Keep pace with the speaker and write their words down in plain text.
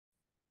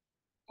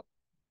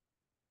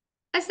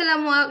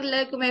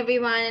Assalamualaikum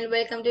everyone and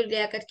welcome to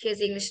Liakat Kids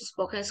English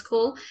Spoken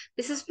School.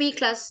 This is me,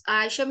 class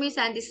Aysha Miss,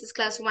 and this is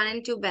class 1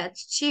 and 2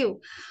 batch 2.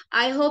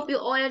 I hope you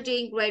all are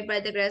doing great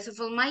by the grace of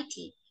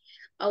Almighty.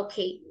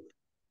 Okay.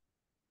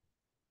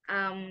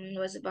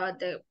 Was about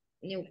the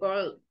new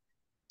girl.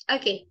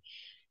 Okay.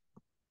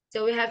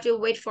 So we have to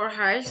wait for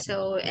her.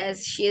 So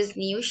as she is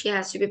new, she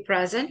has to be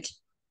present.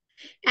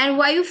 And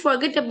why you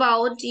forget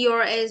about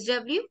your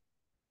SW?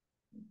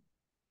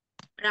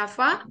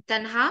 Rafa,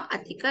 Tanha,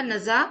 Atika,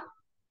 Naza.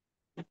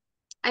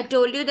 I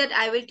told you that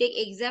I will take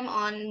exam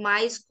on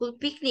my school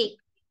picnic.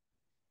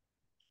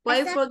 Why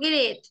you forget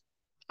it?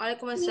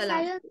 Alaikum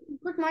assalam.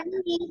 Good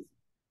morning, miss.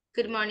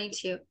 Good morning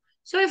to you.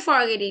 So I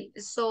forget it.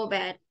 It's so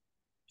bad.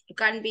 You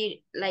can't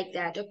be like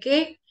that,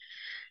 okay?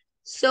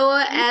 So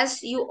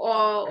as you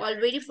all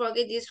already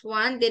forget this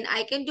one, then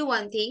I can do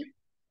one thing.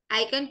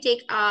 I can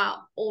take a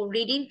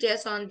reading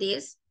test on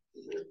this.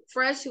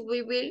 First,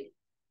 we will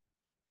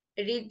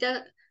read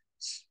the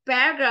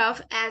paragraph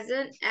as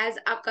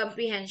a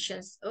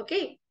comprehensions.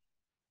 Okay.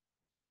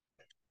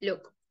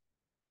 Look,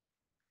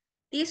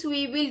 this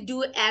we will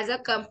do as a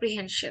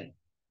comprehension.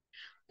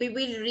 We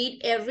will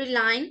read every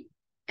line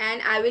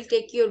and I will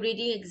take your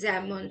reading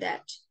exam on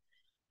that.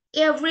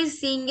 Every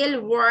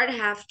single word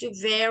have to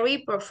very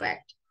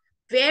perfect.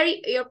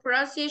 Your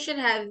pronunciation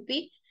have to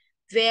be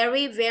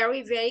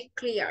very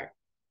clear.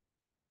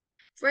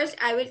 First,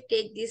 I will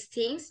take these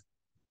things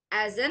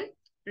as a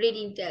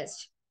reading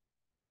test.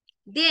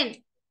 Then,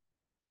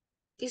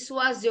 this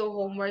was your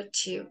homework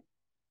too.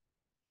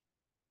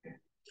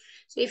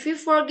 So if you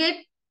forget,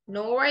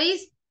 no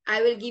worries.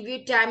 I will give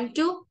you time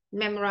to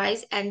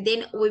memorize and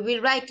then we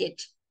will write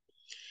it.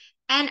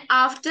 And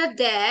after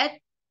that,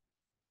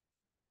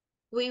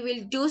 we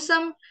will do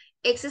some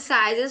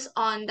exercises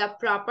on the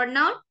proper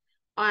noun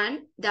and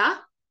the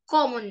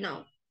common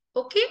noun.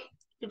 Okay?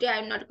 Today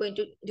I'm not going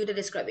to do the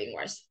describing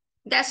words.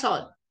 That's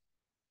all.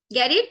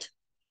 Get it?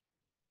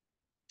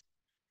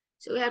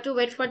 So we have to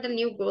wait for the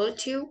new girl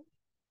too.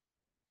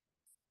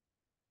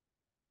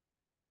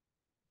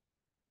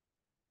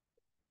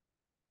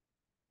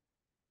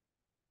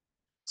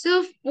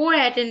 So poor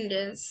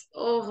attendance.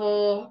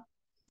 Oh,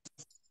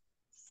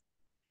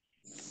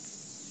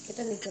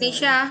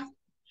 Anisha.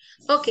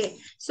 Okay,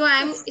 so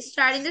I'm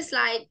starting the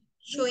slide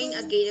showing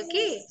again.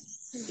 Okay,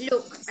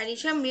 look,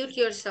 Anisha, mute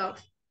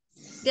yourself.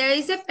 There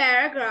is a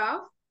paragraph.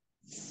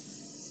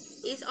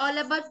 It's all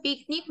about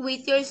picnic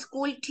with your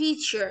school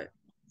teacher.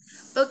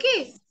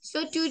 Okay,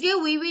 so today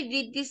we will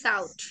read this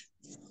out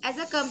as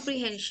a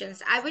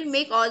comprehensions. I will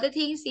make all the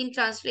things in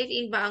translate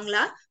in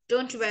Bangla.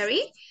 Don't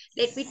worry.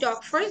 Let me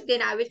talk first,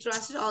 then I will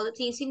translate all the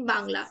things in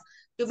Bangla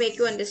to make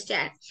you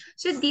understand.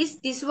 So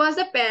this was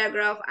the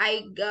paragraph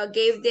I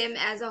gave them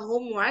as a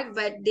homework,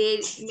 but they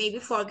maybe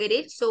forget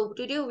it. So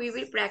today we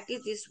will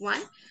practice this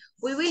one.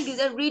 We will do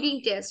the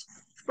reading test.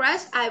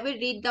 First, I will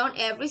read down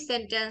every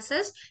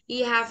sentences.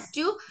 You have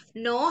to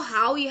know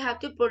how you have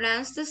to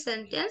pronounce the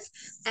sentence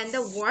and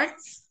the word.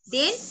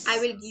 Then I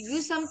will give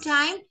you some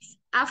time.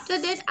 After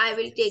that, I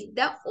will take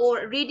the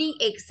reading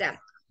exam.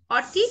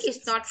 Ortik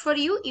is not for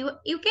you.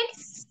 You can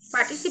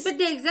participate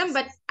the exam,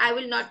 but I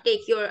will not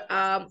take your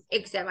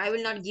exam. I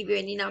will not give you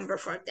any number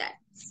for that.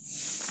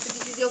 So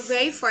this is your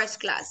very first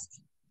class.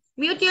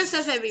 Mute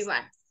yourself,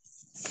 everyone.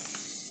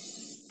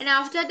 And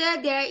after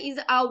that, there is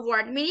a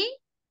word meaning.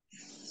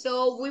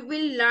 So we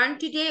will learn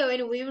today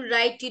and we will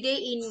write today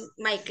in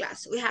my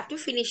class. We have to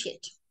finish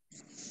it.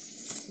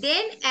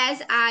 Then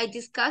as I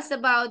discussed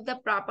about the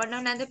proper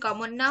noun and the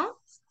common noun,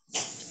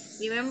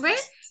 remember?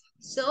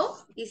 So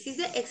this is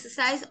the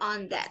exercise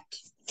on that.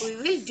 We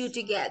will do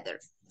together.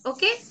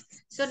 Okay?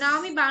 So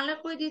now আমি বাংলা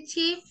করে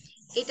দিচ্ছি।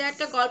 এটা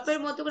একটা গল্পের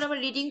মতো করে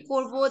আমরা reading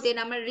করব, দেন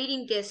আমরা রিডিং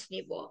টেস্ট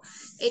নিব।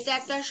 এটা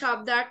একটা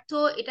শব্দার্থ,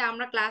 এটা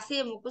আমরা ক্লাসে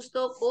মুখস্থ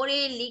করে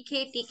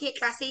লিখে টিকে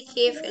ক্লাসে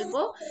খেয়ে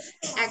ফেলবো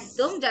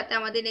একদম, যাতে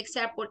আমাদের নেক্সট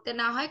আর পড়তে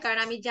না হয়, কারণ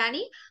আমি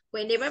জানি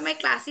whenever my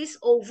class is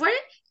over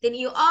then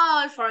you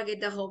all forget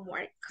the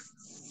homework.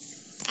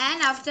 And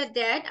after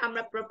that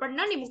আমরা proper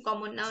noun এবং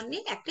common noun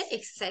নিয়ে একটা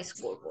এক্সারসাইজ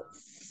করব।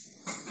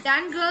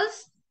 Done, girls?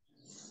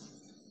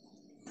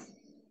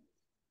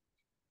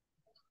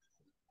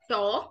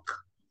 Talk.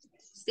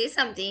 Say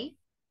something.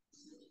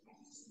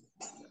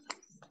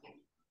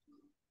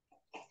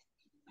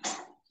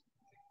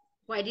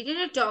 Why didn't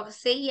you talk?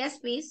 Say yes,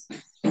 miss.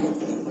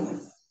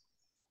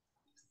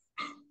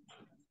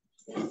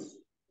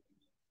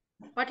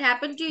 What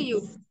happened to you?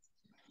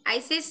 I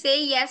say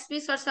yes,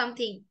 miss, or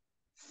something.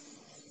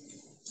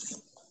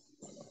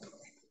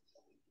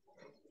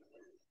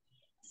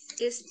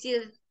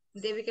 Still,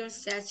 they become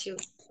statue.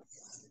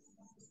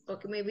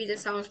 Okay, maybe the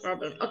sound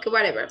problem. Okay,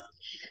 whatever.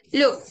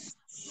 Look.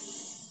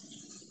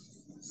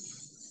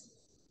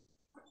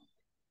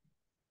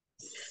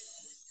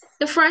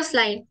 The first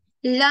line.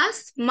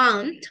 Last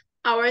month,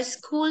 our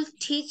school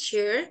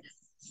teacher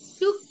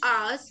took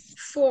us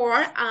for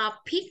a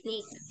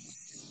picnic.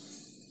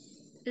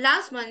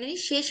 Last month মানে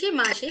শেষের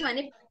মাসে,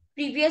 মানে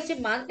previous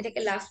month,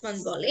 এটাকে last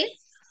month বলে।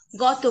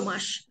 গত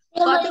মাস।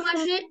 গত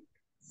মাসে,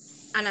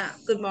 Anna,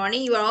 good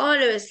morning. You are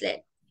always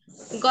late.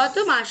 গত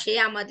মাসে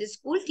আমাদের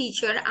স্কুল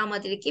টিচার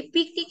আমাদেরকে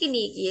পিকনিকে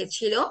নিয়ে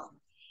গিয়েছিল।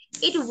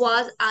 It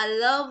was a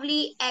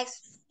lovely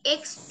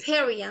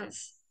experience.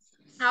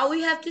 How we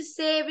have to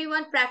say,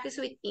 everyone practice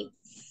with me.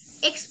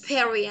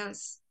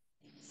 Experience.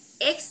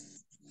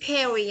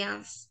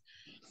 Experience.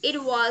 It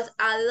was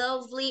a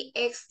lovely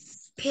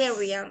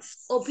experience.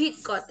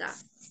 অভিজ্ঞতা.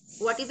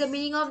 What is the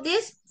meaning of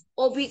this?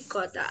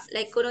 অভিজ্ঞতা.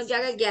 Like কোনো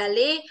জায়গায়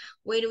গেলে,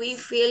 when we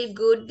feel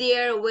good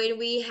there, when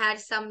we had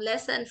some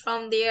lesson from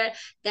there,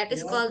 that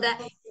is called the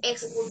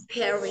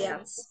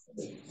experience.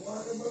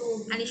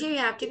 Anisha, you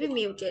have to be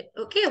muted.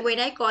 Okay, when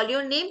I call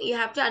your name, you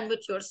have to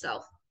unmute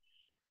yourself.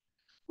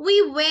 We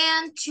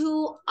went to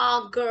a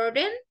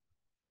garden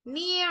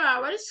near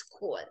our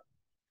school.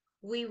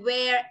 We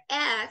were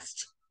asked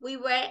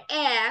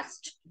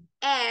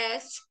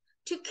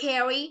to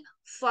carry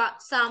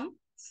some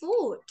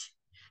food.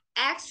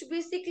 Asked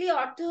basically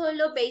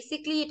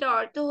এটা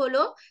অর্থ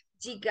হলো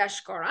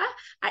জিজ্ঞাসা করা।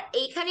 আর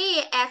এখানে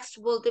asked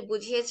বলতে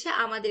বুঝিয়েছে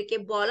আমাদেরকে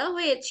বলা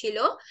হয়েছিল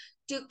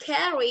to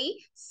carry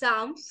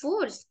some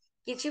foods,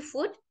 কিছু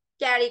ফুড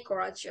ক্যারি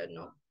করার জন্য।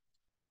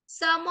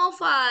 Some of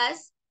us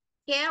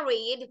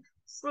carried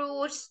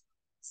fruits,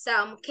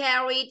 some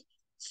carried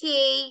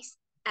cakes,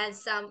 and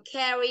some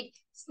carried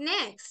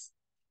snacks.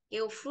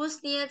 কেউ ফ্রুটস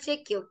নিয়েছে,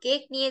 কেউ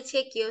কেক নিয়েছে,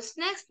 কেউ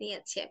স্ন্যাক্স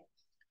নিয়েছে,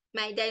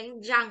 মানে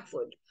junk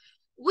food.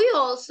 We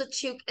also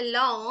took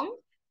along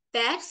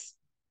bats,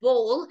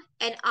 ball,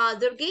 and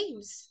other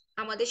games.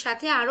 আমাদের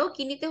সাথে আরো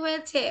কি নিতে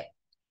হয়েছে?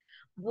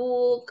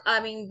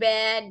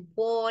 Bat,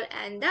 ball,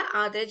 and the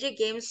other যে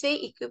গেমস এর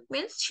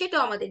ইকুইপমেন্টস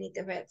সেটাও আমাদের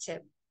নিতে হয়েছে।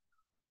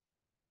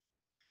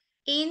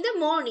 In the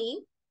morning,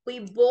 we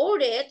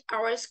boarded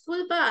our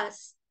school bus.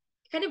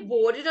 এখানে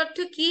boarded অর্থ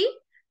কি?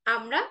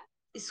 আমরা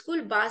স্কুল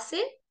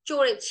বাসে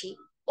চড়েছি,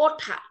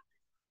 ওঠা।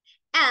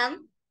 And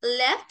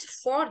left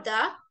for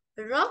the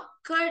rock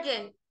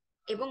garden.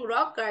 এবং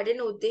রক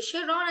গার্ডেনের উদ্দেশ্যে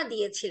রওনা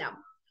দিয়েছিলাম।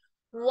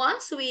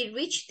 Once we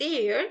reached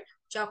there,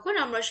 যখন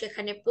আমরা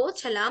সেখানে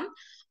পৌঁছালাম,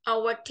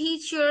 our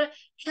teacher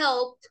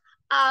helped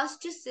us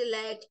to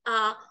select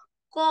a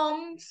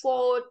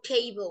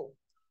comfortable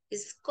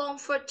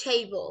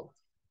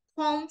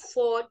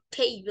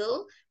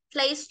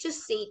place to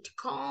sit.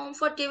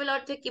 Comfortable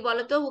অর্থ কি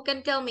বলো তো? Who can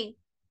tell me?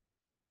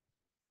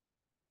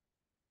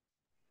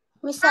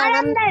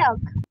 আরামদায়ক।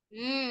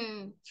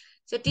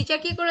 তো টিচার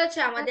কি করেছে?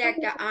 আমাদের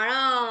একটা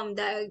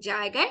আরামদায়ক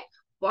জায়গায়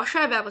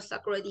বসার ব্যবস্থা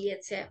করে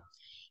দিয়েছে।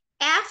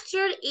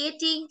 After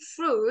eating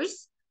fruits,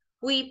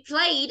 we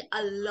played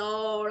a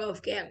lot of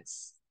games.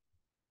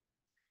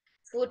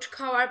 Fruits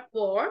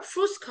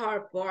খাওয়ার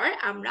পর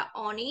আমরা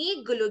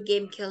অনেকগুলো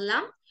গেম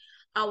খেললাম।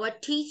 Our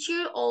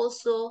teacher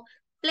also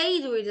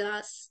played with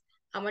us.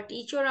 আমার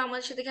টিচার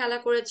আমাদের সাথে খেলা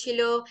করেছিল।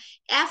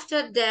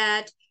 After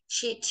that,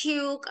 she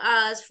took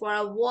us for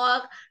a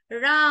walk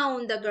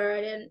round the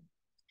garden.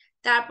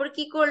 তারপর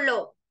কি করলো?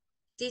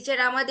 টিচার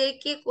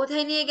আমাদেরকে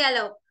কোথায় নিয়ে গেল?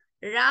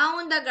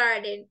 Round the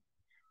garden.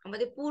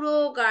 আমাদের পুরো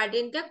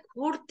গার্ডেনটা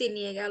ঘুরতে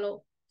নিয়ে গেল।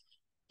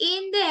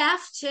 In the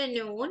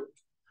afternoon,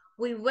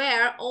 we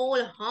were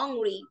all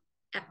hungry.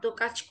 এত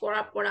কাজ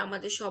করার পর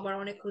আমাদের সবার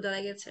অনেক ক্ষুধা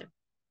লেগেছে,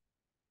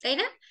 তাই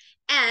না?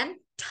 And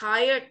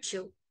tired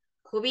too.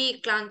 খুবই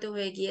ক্লান্ত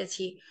হয়ে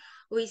গিয়েছি।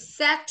 We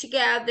sat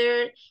together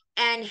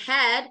and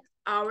had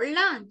our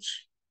lunch.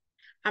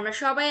 আমরা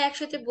সবাই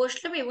একসাথে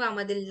বসলাম এবং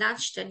আমাদের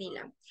লাঞ্চটা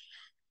নিলাম।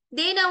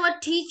 Then our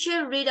teacher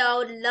read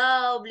out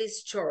lovely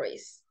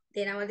stories.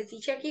 Then আমাদের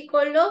টিচার কি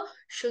করলো?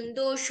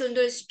 সুন্দর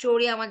সুন্দর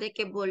স্টোরি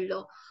আমাদেরকে বললো।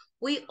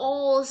 We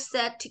all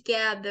sat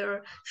together.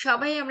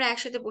 সবাই আমরা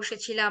একসাথে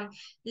বসেছিলাম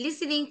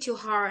listening to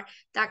her.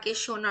 তাকে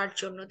শোনার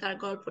জন্য, তার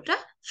গল্পটা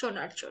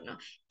শোনার জন্য।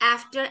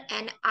 After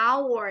an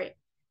hour,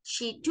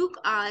 she took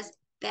us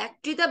back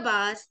to the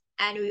bus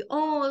and we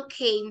all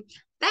came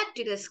back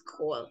to the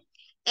school.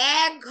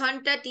 1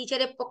 ঘন্টা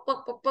টিচারে পক পক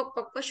পক পক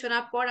পক পক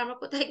শোনার পর আমরা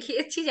কোথায়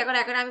গিয়েছি?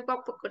 এখন আমি পক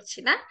পক করছি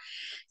না।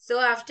 So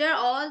after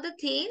all the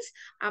things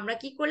আমরা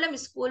কি করলাম?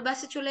 স্কুল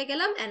বাসে চলে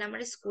গেলাম এন্ড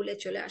আমরা স্কুলে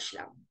চলে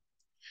আসলাম।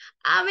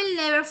 I will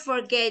never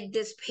forget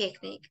this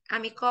picnic.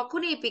 আমি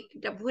কখনোই এই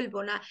পিকনিকটা ভুলবো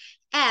না,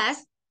 as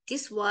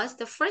this was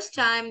the first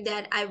time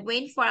that I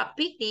went for a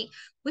picnic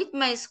with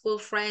my school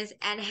friends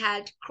and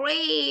had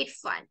great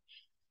fun.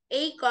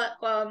 এই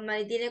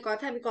মানে দিনের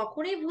কথা আমি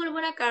কখনোই ভুলবো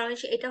না, কারণ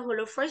এটা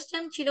হলো ফার্স্ট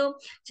টাইম ছিল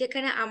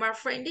যেখানে আমার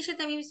ফ্রেন্ডের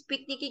সাথে আমি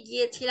পিকনিকে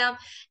গিয়েছিলাম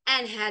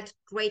and had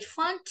great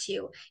fun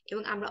too,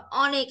 এবং আমরা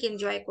অনেক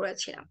এনজয়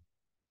করেছিলাম।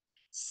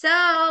 So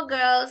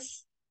girls,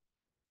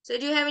 so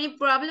do you have any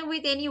problem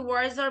with any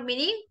words or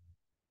meaning?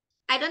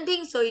 I don't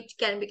think so it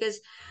can, because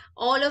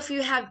all of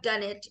you have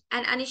done it.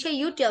 And Anisha,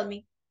 you tell me,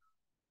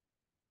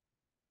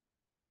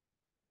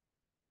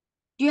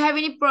 do you have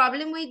any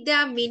problem with the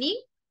meaning?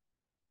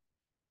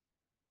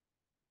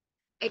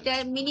 এটা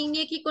meaning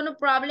নিয়ে কি কোনো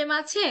problem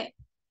আছে?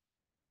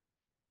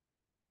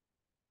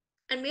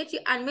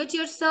 Unmute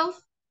yourself.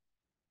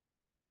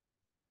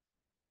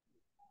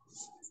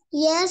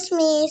 Yes,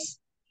 miss.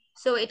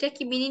 So এটা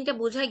কি মিনিংটা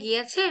বোঝা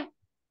গিয়েছে?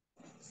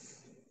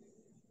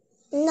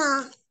 না।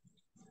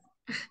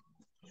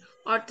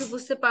 অর্থ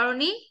বুঝতে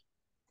পারোনি?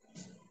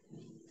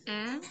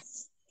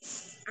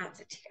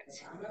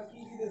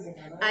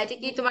 আর এটা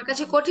কি তোমার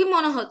কাছে কঠিন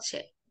মনে হচ্ছে?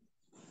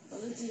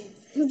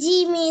 জি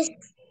মিস।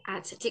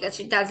 আচ্ছা ঠিক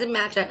আছে, ডাজন্ট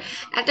ম্যাটার।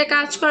 একটা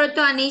কাজ করো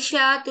তো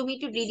আনিশা, তুমি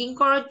একটু রিডিং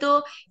করো তো।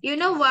 You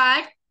know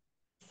what,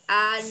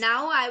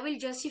 now I will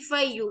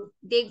justify you.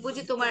 দেখবো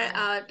যে তোমার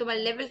তোমার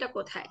লেভেলটা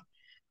কোথায়।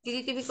 যদি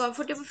তুমি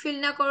কমফোর্টেবল ফিল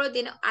না করো,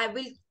 then I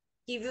will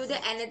give you the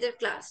another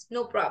class, no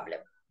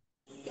problem.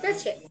 ঠিক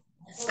আছে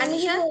আমি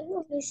কি আনিশা? বলবো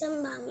মিস, আমি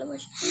বাংলা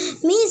ভাষা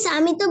মিস,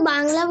 আমি তো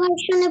বাংলা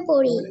ভার্সনে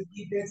পড়ি।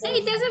 এই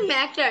ইট ডাজন্ট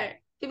ম্যাটার।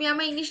 তুমি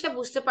আমার ইংলিশটা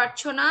বুঝতে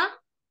পারছো না?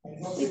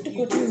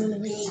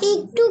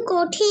 একটু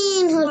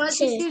কঠিন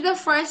হচ্ছে। This is the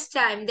first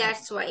time,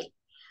 that's why.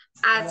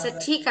 আচ্ছা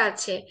ঠিক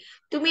আছে,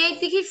 তুমি এই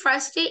দেখি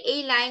ফার্স্টে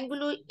এই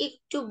লাইনগুলো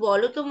একটু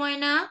বলো তো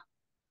ময়না।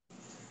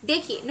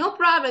 দেখি, no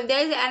problem,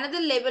 there is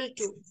another level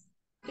two.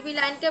 তুমি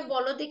লাইনটা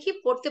বলো দেখি,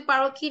 পড়তে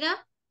পারো কিনা।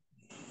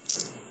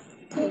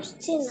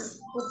 বুঝছি না।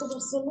 কত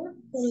পারছো না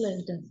কোন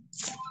লাইনটা?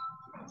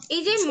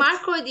 এই যে মার্ক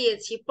করে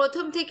দিয়েছি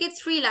প্রথম থেকে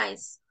three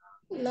lines.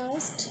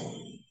 Last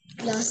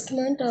last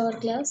month our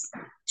class.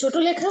 ছোট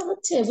লেখা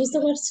হচ্ছে, বুঝতে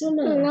পারছো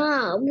না? না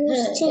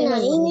বুঝছি না,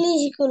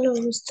 ইংলিশ গুলো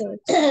বুঝতে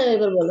পারছি।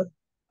 এবার বলো।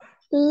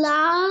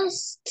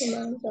 Last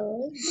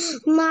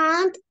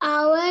month,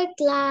 our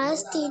class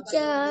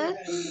teacher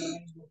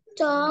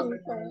talk,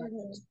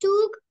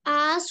 took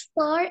us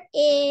for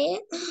a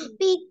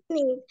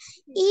picnic.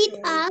 It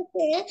us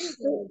a,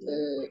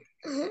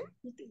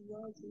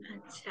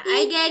 আচ্ছা, I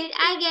get it,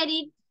 I get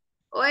it.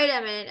 Wait a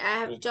minute, I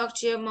have to talk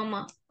to your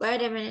mama.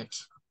 Wait a minute.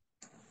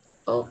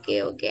 Okay,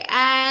 okay.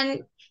 And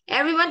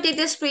everyone take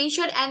the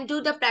screenshot and do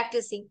the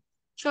practicing.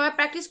 সবাই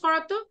practice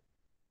করো তো.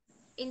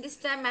 In this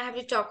time, I have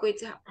to talk with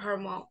her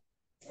mom.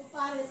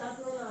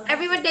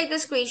 Everyone take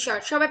the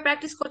screenshot. সবাই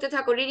practice করতে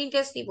থাকো. Reading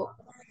test দিব.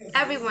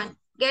 Everyone,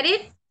 get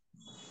it?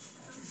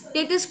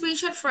 Take the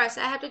screenshot first.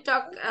 I have to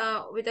talk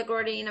with the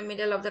Gordon in the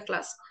middle of the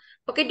class.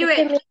 Okay, do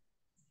it.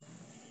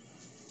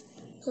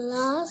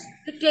 last.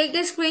 To take the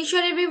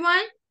screenshot,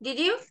 everyone. Did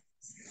you?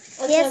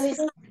 Yes. আমি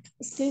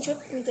screenshot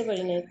নিতে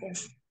পারি না এটা।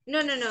 No,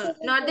 no, no.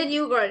 Not the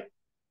new girl. Okay.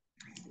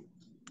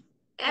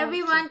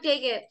 Everyone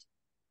take it.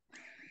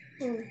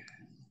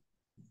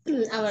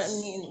 আবার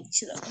নিয়ে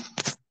নিচ্ছি।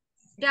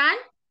 Done?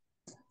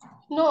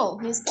 No,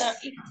 Mr.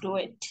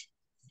 Wait.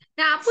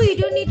 Now, Apu, you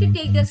don't need to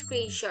take the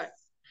screenshot.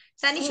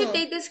 Tanisha,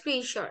 take the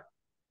screenshot.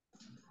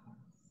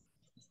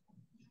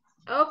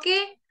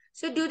 Okay,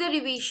 so do the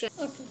revision.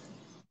 Okay.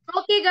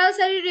 Okay, girls,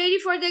 are you ready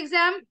for the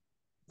exam?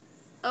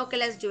 Okay,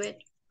 let's do it.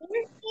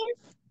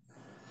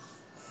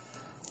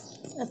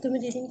 আর তুমি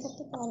reading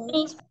করতে পারো?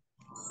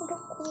 ওটা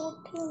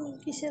কঠিন,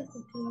 কিসের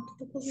কঠিন? ওটা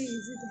তো খুবই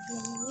ইজি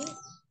দেখলাম।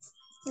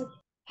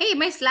 Hey,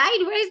 my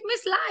slide, where is my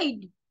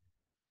slide?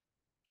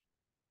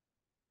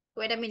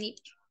 Wait a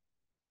minute.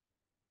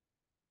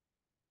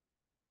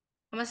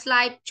 আমার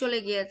স্লাইড চলে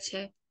গিয়েছে।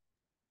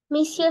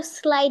 Miss, your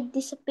slide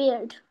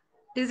disappeared.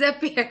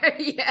 Disappear.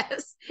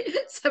 Yes.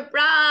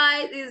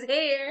 Surprise is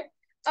here.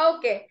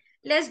 Okay,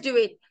 let's do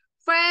it.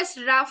 First,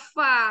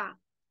 Rafa.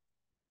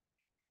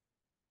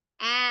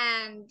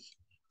 And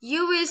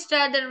you will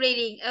start the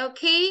reading,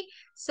 okay?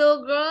 So,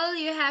 girl,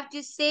 you have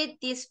to say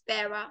this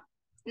para.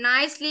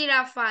 Nicely,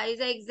 Rafa. Is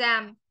an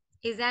exam.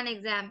 Is an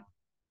exam.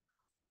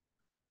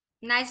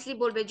 Nicely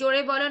বলবে,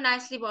 জোরে বলো,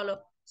 nicely বলো.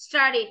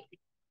 Start it.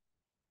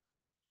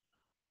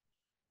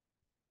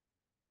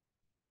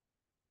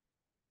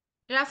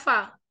 Rafa.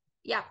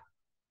 Yeah.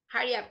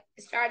 Hurry up.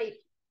 Start it.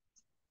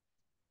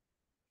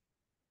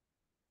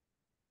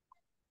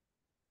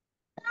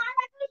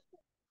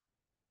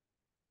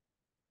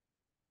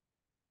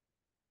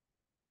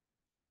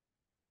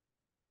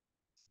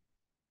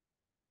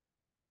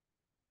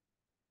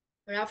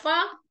 Rafa.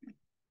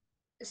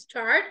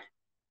 Start.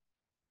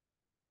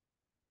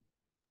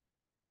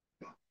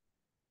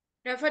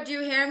 Rafa, do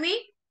you hear me?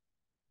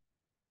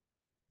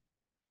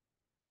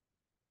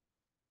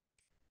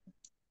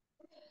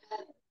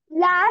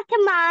 Last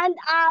month,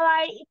 our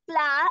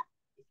class.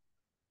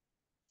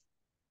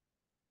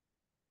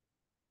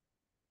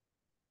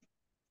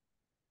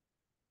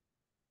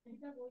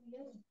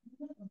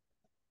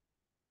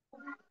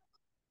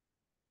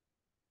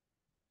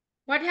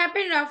 What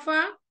happened, Rafa?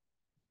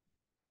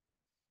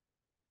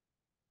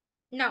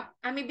 No,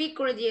 আমি বিক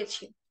করে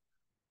দিয়েছি।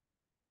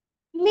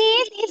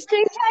 Miss,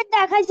 screenshot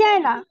দেখা যায়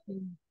না।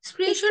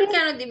 স্ক্রিনশট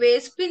কেন দিবে?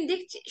 স্ক্রিন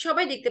দেখছি,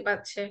 সবাই দেখতে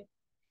পাচ্ছে।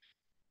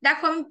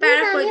 দেখো আমি মিস,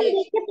 প্যারা করে আমি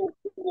দিয়েছি। দেখতে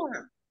পাচ্ছি না।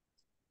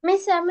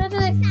 মিস, আমি তো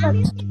দেখতে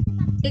পাচ্ছি।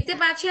 দেখতে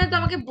পাচ্ছি না তো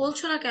আমাকে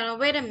বলছো না কেন?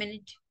 Wait a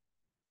minute.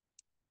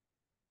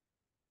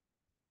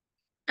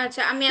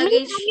 আচ্ছা আমি আগে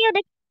মিস, আমিও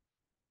দেখতে।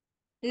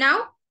 নাও।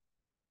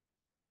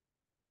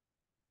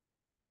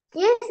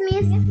 Yes,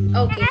 miss.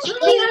 Okay, so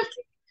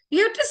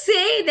you have to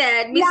say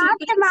that miss is Last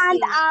going to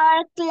month, see. our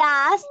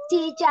class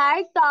teacher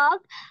took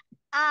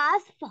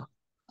us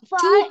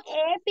for Took.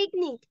 a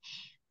picnic.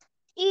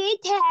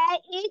 It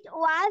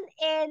was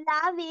a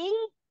loving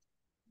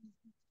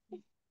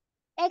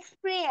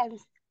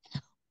experience.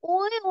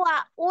 We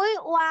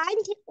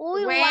want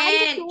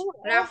Went. to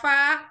Rafa,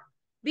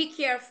 be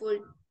careful.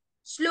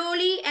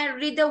 Slowly and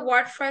read the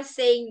word first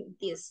saying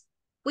this.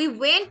 We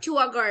went to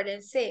a garden.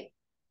 Say.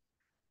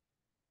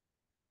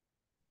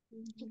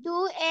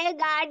 to a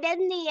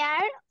garden near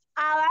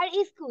our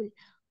school.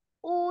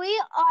 We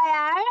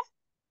were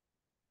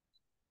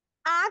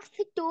asked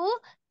to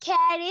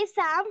carry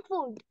some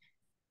food.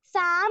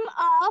 Some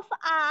of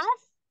us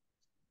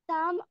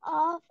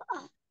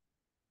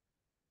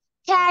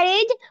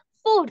carried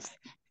foods.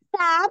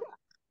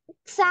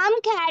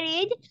 Some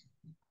carried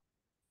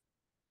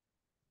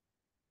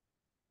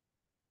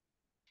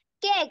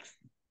cakes,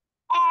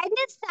 and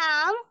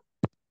some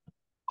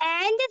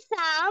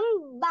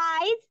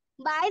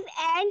buys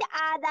and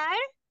other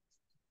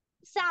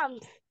some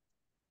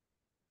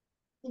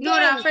No,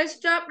 games. Rafa,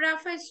 stop.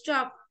 Rafa,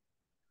 stop.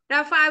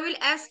 Rafa, I will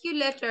ask you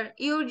later.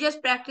 You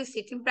just practice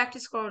it. In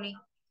practice corny.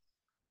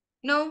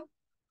 No?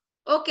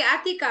 Okay,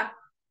 Atika.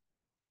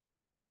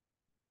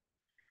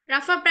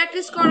 Rafa,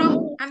 practice করো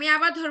আমি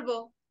আবার ধরবো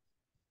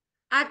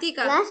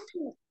Atika. Last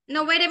No,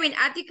 wait a minute.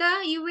 Atika,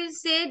 you will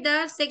say the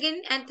second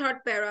and third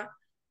para.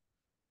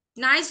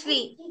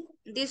 Nicely.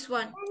 This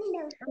one.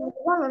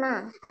 বলো না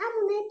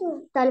তাহলে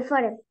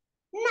পরে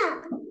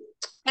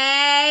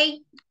Hey.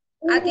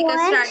 we Atika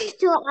went started.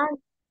 to a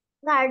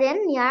garden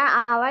near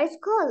our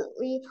school.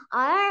 We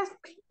are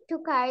asked to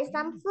carry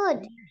some food.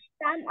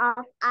 Some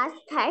of us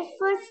carried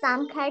food,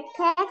 some carried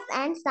cakes,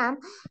 and some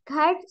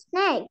carried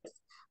snacks.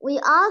 We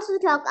also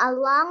took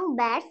along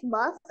bats,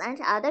 balls, and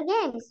other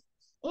games.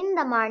 In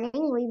the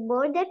morning, we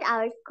boarded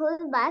our school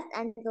bus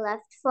and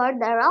left for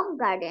the rock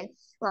garden.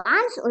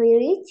 Once we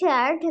reached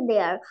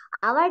there,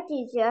 our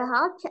teacher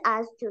helped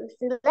us to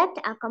select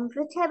a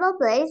comfortable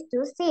place to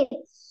sit.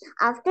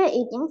 After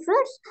eating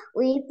fruits,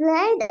 we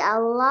played a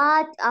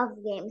lot of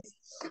games.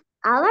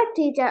 Our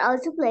teacher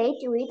also played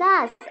with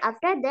us.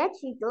 After that,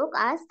 she took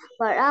us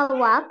for a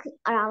walk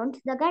around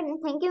the garden.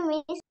 Thank you,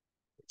 Miss.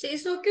 So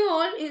it's okay,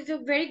 all is a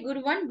very good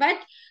one, but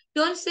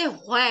don't say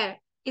where.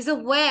 It's a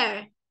where.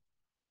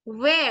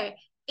 Where?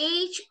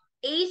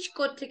 H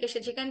code থেকে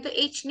এসেছে এখানে তো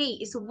H নেই.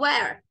 It's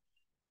where.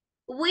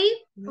 We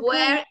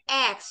were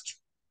asked.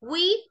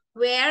 We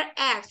were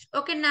asked.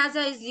 Okay,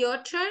 Naza, is your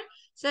turn.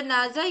 So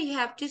Naza, you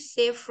have to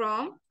say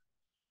from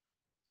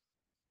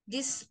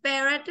this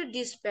para to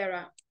this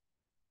para.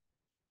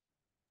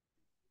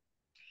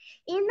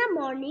 In the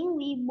morning,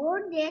 we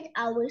boarded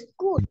our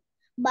school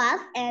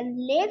bus and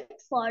left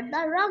for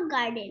the rock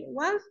garden.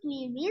 Once we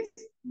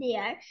reached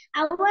there,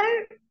 our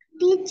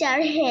teacher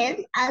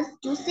helped us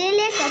to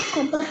select a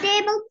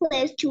comfortable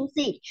place to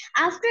sit.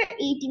 After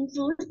eating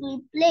fruits, we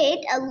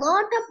played a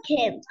lot of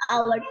games.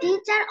 Our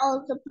teacher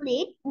also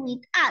played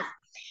with us.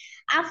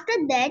 After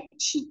that,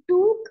 she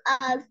took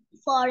us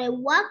for a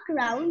walk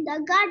around the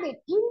garden.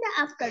 In the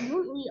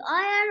afternoon, we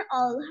are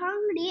all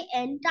hungry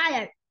and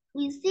tired.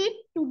 We sit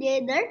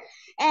together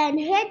and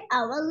had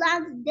our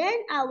lunch. Then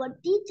our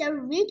teacher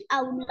read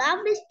our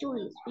lovely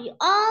stories. We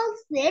all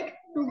sat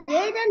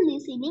together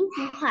listening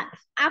to her.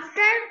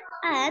 After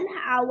an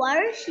hour,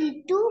 she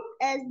took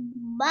us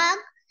back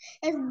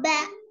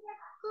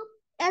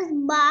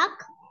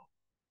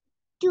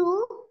to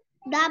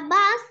the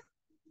bus,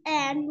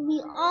 and we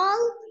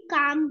all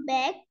come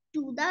back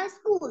to the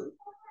school.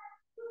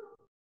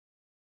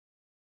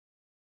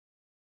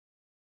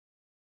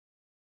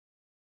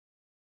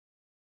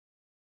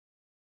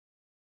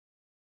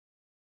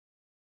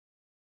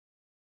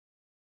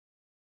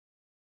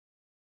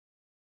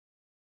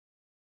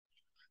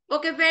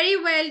 Okay, very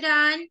well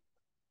done.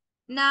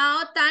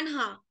 Now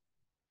Tanha.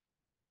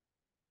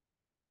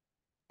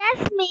 Yes,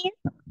 Miss.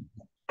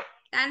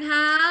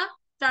 Tanha,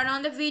 turn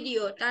on the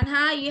video.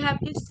 Tanha, you have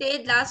to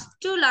say last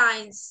two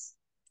lines.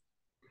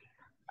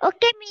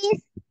 Okay, Miss.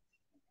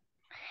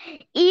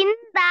 In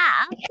the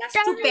Last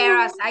two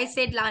paras. I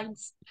said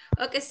lines.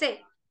 Okay, say.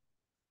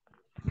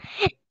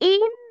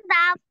 In the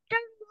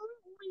afternoon,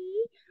 we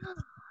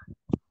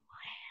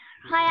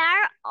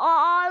were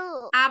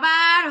all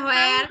Abar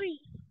where? hungry.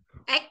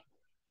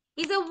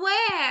 Is a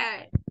where?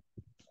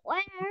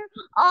 We're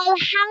all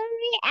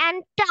hungry and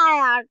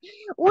tired.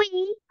 We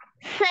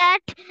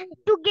sat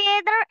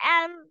together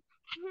and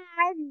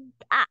had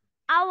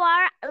our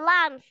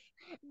lunch.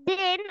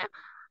 Then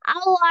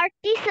our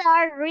teacher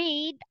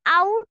read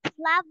out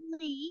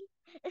lovely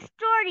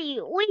story.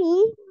 We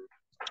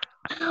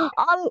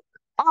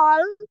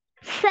all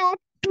sat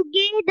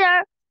together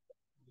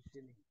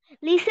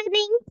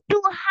listening to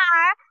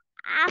her.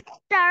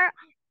 After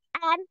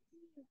an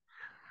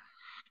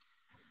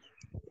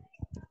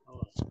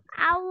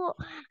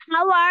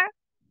hour,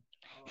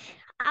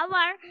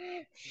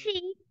 she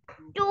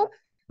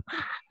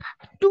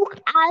took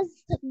us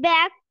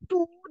back to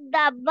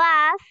the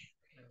bus,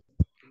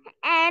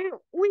 and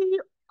we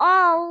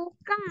all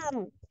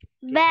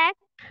back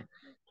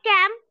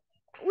came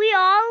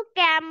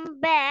came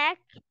back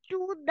to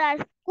the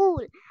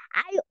school.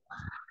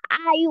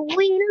 I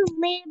will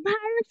never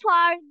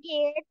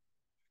forget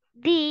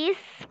this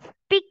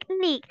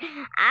picnic,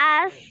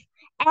 as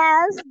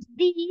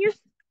this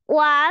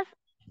was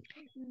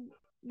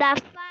the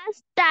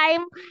first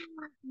time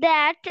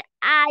that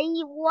I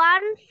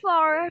went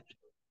for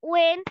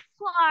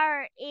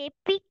a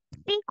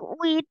picnic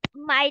with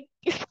my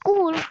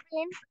school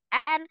friends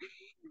and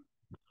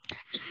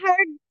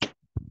heard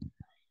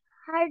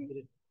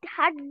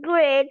third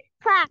grade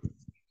class.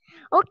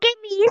 Okay,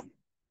 Miss.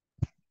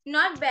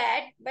 Not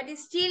bad, but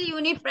still you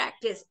need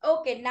practice.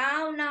 Okay,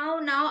 now,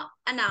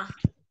 Anna.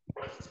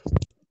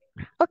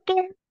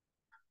 Okay.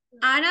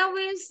 Anna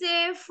will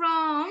say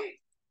from...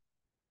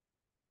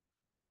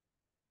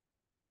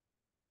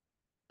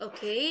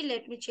 Okay,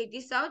 let me check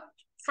this out.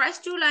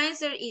 First two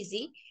lines are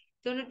easy.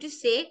 Don't need to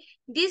say.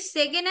 This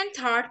second and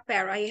third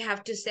para you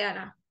have to say,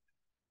 Anna.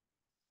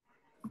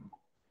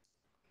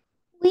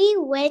 We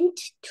went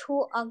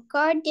to a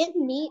garden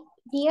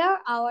near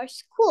our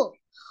school.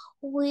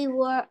 We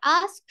were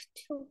asked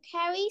to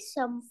carry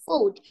some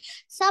food.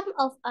 Some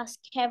of us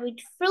carried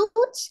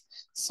fruits,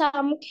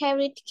 some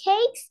carried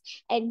cakes,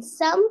 and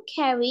some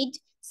carried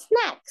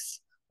snacks.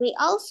 We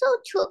also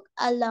took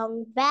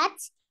along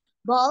bats,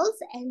 balls,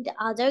 and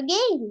other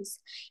games.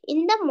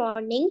 In the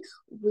morning,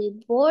 we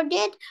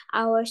boarded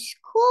our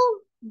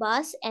school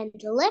bus and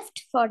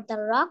left for the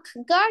rock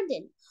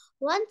garden.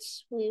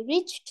 Once we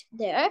reached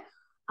there,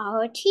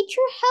 our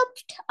teacher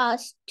helped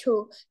us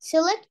to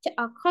select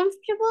a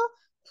comfortable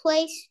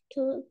place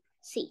to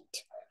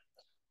sit.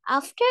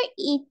 After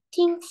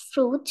eating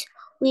fruit,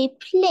 we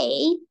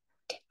played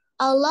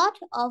a lot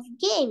of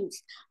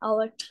games.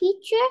 Our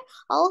teacher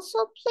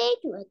also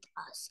played with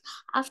us.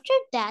 After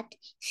that,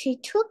 she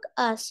took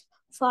us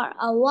for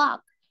a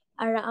walk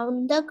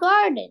around the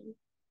garden.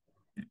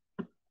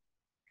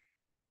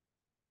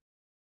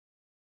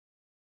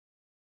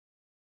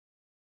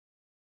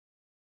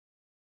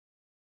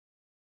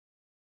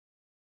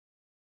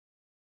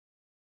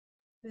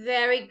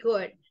 Very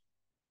good.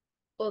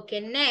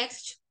 Okay,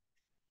 next.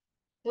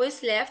 Who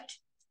is left?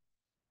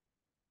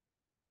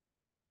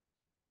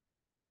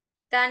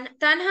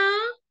 Tanha,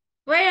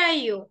 where are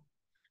you?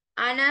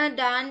 Anna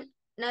done,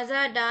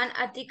 Naza done,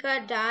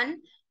 Atika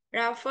done,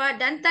 Rafa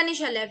done,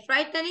 Tanisha left,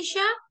 right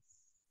Tanisha?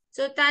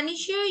 So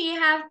Tanisha, you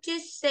have to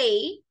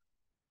say,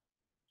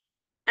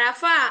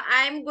 Rafa,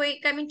 I'm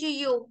coming to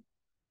you.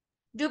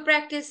 Do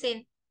practice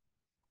in.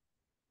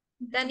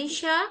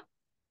 Tanisha,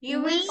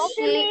 you will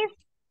say.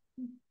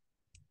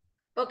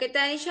 Okay,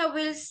 Tanisha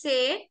will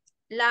say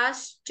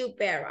last two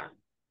para.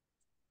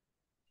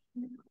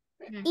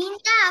 In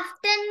the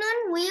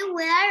afternoon, we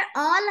were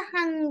all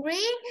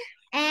hungry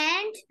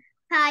and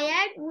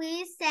tired.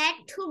 We sat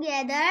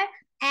together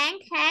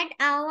and had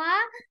our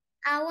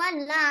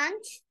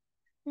lunch.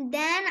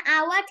 Then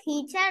our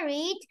teacher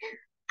read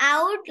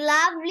out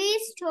lovely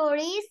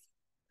stories.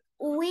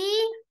 We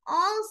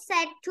all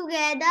sat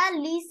together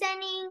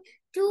listening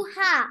to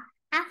her.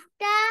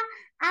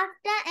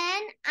 After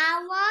an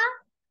hour,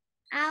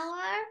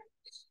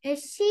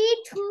 she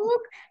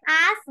took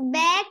us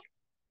back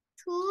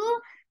to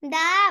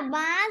the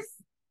bus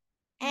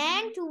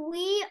and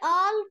we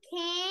all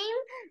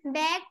came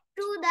back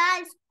to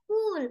the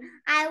school.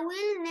 I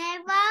will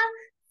never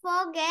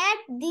forget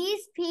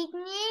this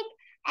picnic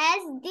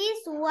as this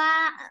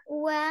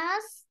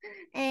was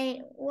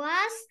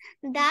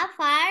the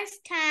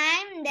first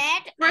time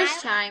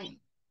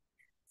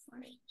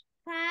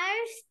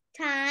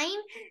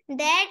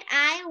that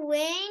I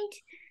went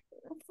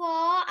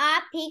for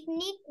a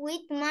picnic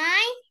with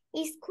my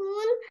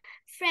school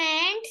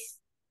friends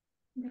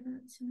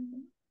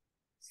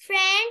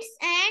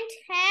and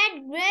had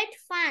great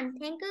fun.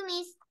 Thank you,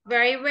 Miss.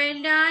 Very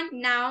well done.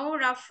 Now,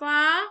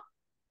 Rafa,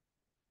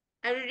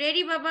 are you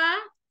ready, Baba?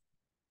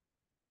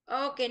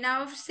 Okay,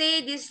 now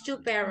say these two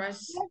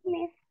paras. Yes,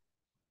 Miss.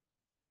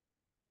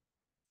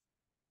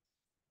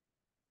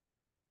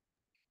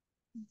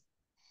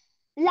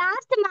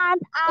 Last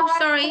month, our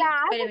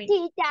class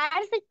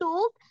teachers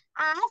took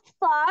us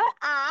for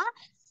a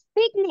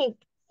picnic.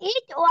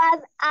 It was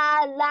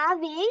a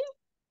loving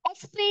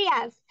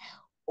experience.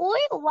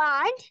 We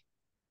went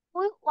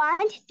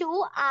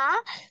to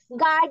a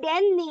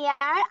garden near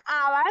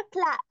our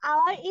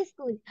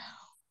school.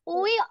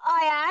 We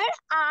were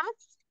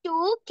asked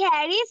to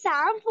carry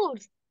some food.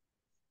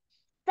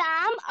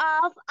 Some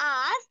of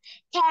us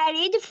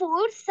carried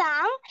food,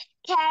 some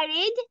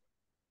carried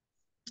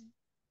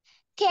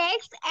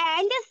cakes,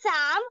 and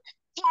some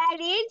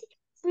carried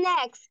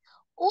snacks.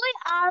 We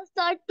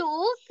also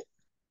took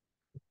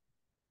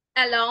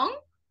along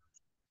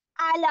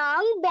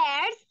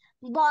bats,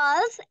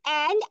 balls,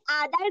 and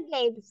other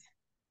games.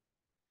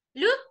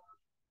 Look,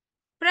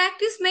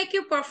 practice make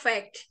you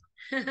perfect.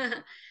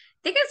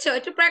 ঠিক আছে,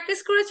 একটু practice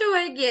করেছো,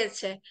 হয়ে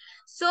গিয়েছে।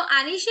 So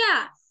Anisha,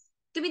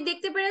 তুমি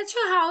দেখতে পেরেছো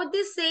how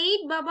they সে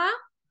ইট, বাবা?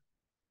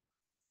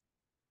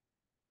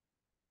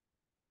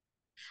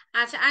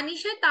 আচ্ছা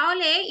আনিশা,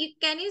 তাহলে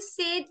can you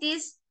say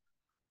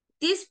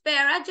this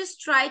para, just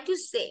try to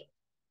say,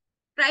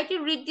 try to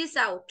read this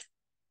out.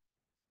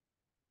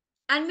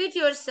 Unmute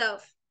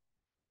yourself.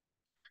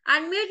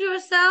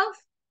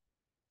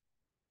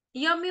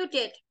 You're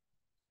muted.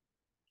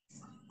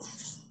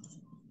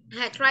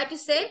 Try to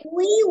say.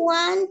 We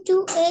went to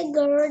a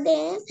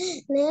garden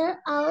near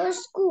our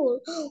school.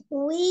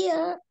 We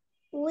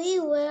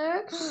were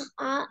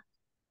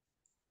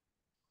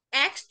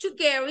asked to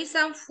carry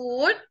some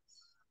food.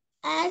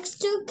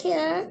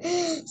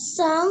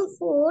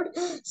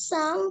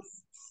 Some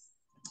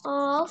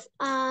of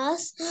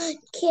us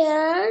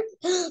carried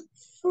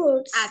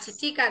fruits. আচ্ছা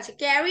ঠিক আছে,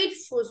 carried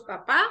fruits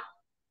papa.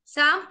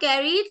 Some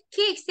carried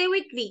cakes. Say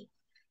with me.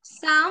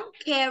 Some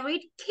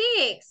carried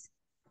cakes.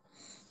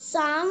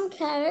 Some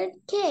carried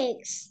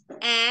cakes.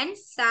 And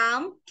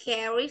some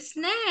carried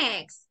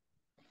snacks.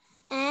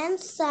 And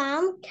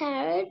some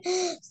carried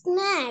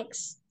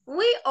snacks.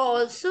 We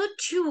also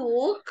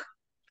took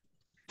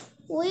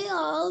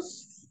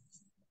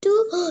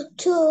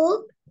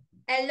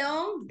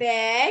along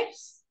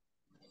bags,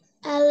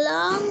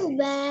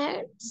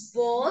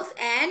 balls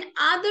and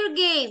other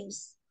games.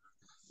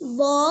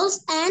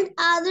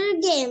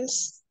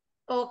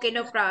 Okay,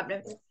 no problem.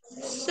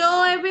 So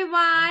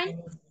everyone,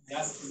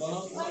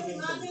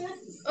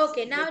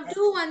 okay, now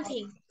do one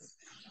thing.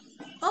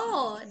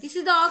 Oh, this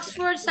is the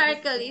Oxford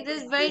Circle. It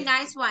is a very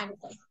nice one.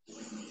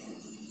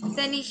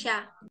 Tanisha,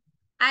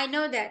 I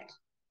know that.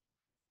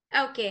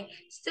 Okay,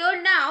 so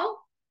now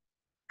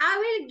I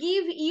will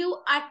give you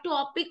a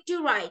topic to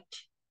write.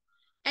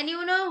 And you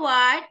know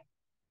what?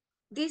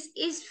 This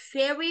is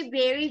very,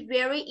 very,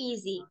 very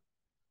easy.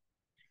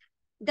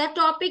 The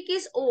topic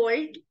is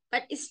old,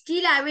 but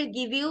still I will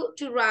give you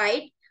to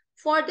write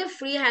for the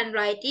free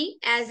handwriting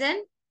as an,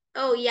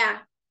 oh yeah,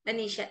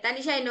 Tanisha,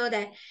 I know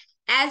that.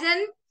 As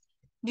an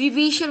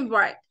revision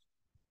work.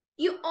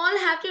 You all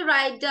have to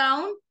write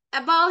down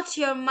about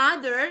your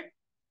mother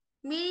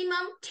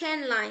minimum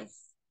 10 lines.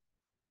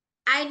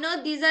 I know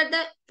these are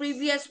the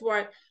previous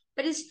work,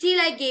 but still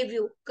I gave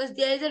you because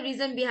there is a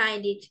reason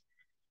behind it.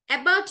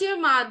 About your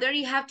mother,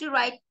 you have to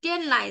write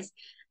 10 lines.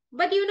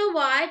 But you know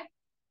what?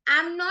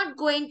 I'm not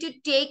going to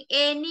take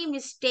any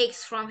mistakes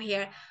from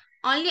here.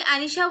 Only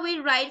Anisha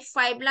will write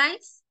 5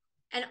 lines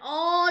and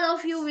all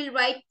of you will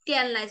write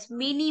 10 lines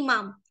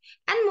minimum.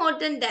 And more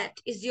than that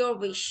is your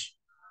wish.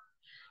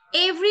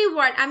 Every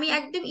word আমি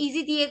একদম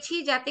easy দিয়েছি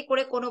যাতে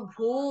করে কোনো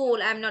ভুল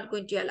I'm not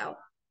going to allow.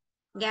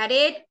 Get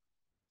it?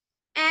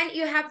 And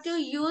you have to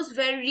use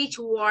very rich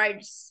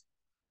words.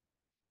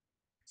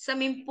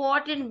 Some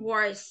important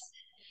words.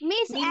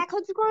 Miss,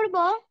 এখন করব?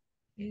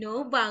 No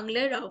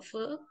Bangla,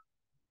 Rafa.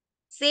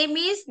 Say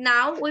Miss,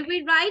 now we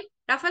will write.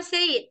 Rafa,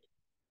 say it.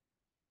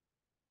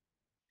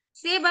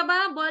 Say Baba,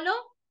 bolo.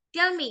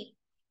 Tell me.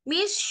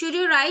 Miss, should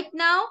you write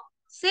now?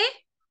 Say.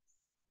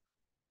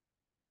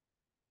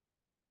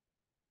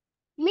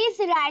 Miss,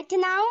 right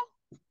now?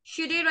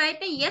 Should you write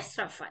now? Yes,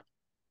 Rafa.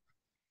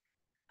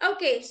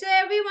 Okay, so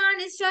everyone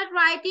start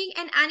writing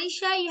and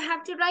Anisha, you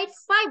have to write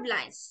 5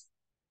 lines.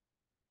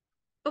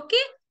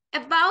 Okay?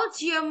 About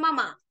your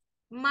mama.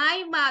 My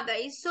mother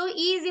is so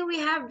easy. We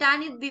have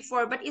done it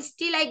before, but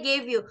still I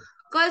gave you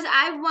because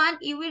I want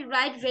you will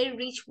write very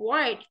rich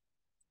word.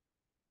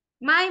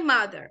 My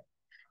mother.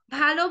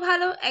 ভালো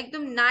ভালো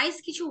একদম nice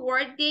কিছু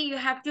word দিয়ে you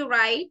have to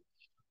write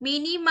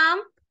minimum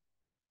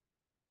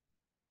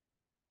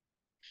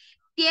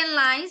 10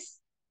 lines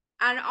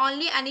and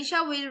only Anisha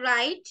will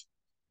write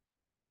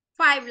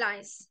 5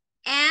 lines.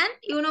 And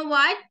you know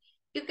what?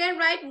 You can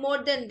write more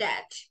than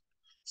that.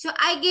 So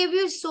I gave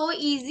you so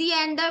easy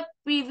and the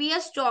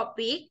previous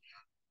topic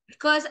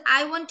because I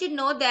want to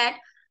know that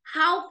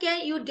how can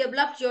you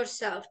develop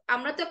yourself.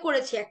 আমরা তো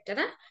করেছি একটা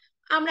না,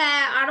 আমরা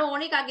আরো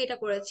অনেক আগে এটা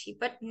করেছি,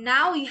 but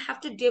now you have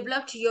to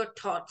develop your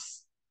thoughts.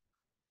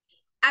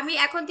 আমি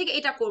এখন থেকে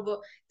এটা করব,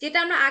 যেটা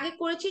আমরা আগে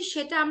করেছি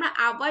সেটা আমরা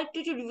আবার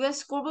একটু রিভাইজ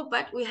করব,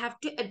 but we have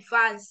to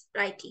advance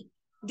writing,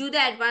 do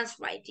the advance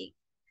writing.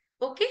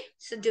 Okay,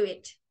 so do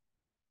it.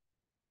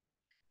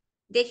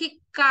 দেখি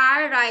কার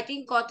রাইটিং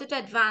কতটা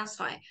অ্যাডভান্স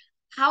হয়,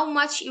 how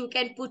much you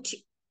can put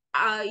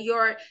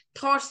your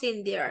thoughts in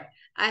there.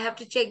 I have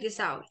to check this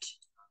out.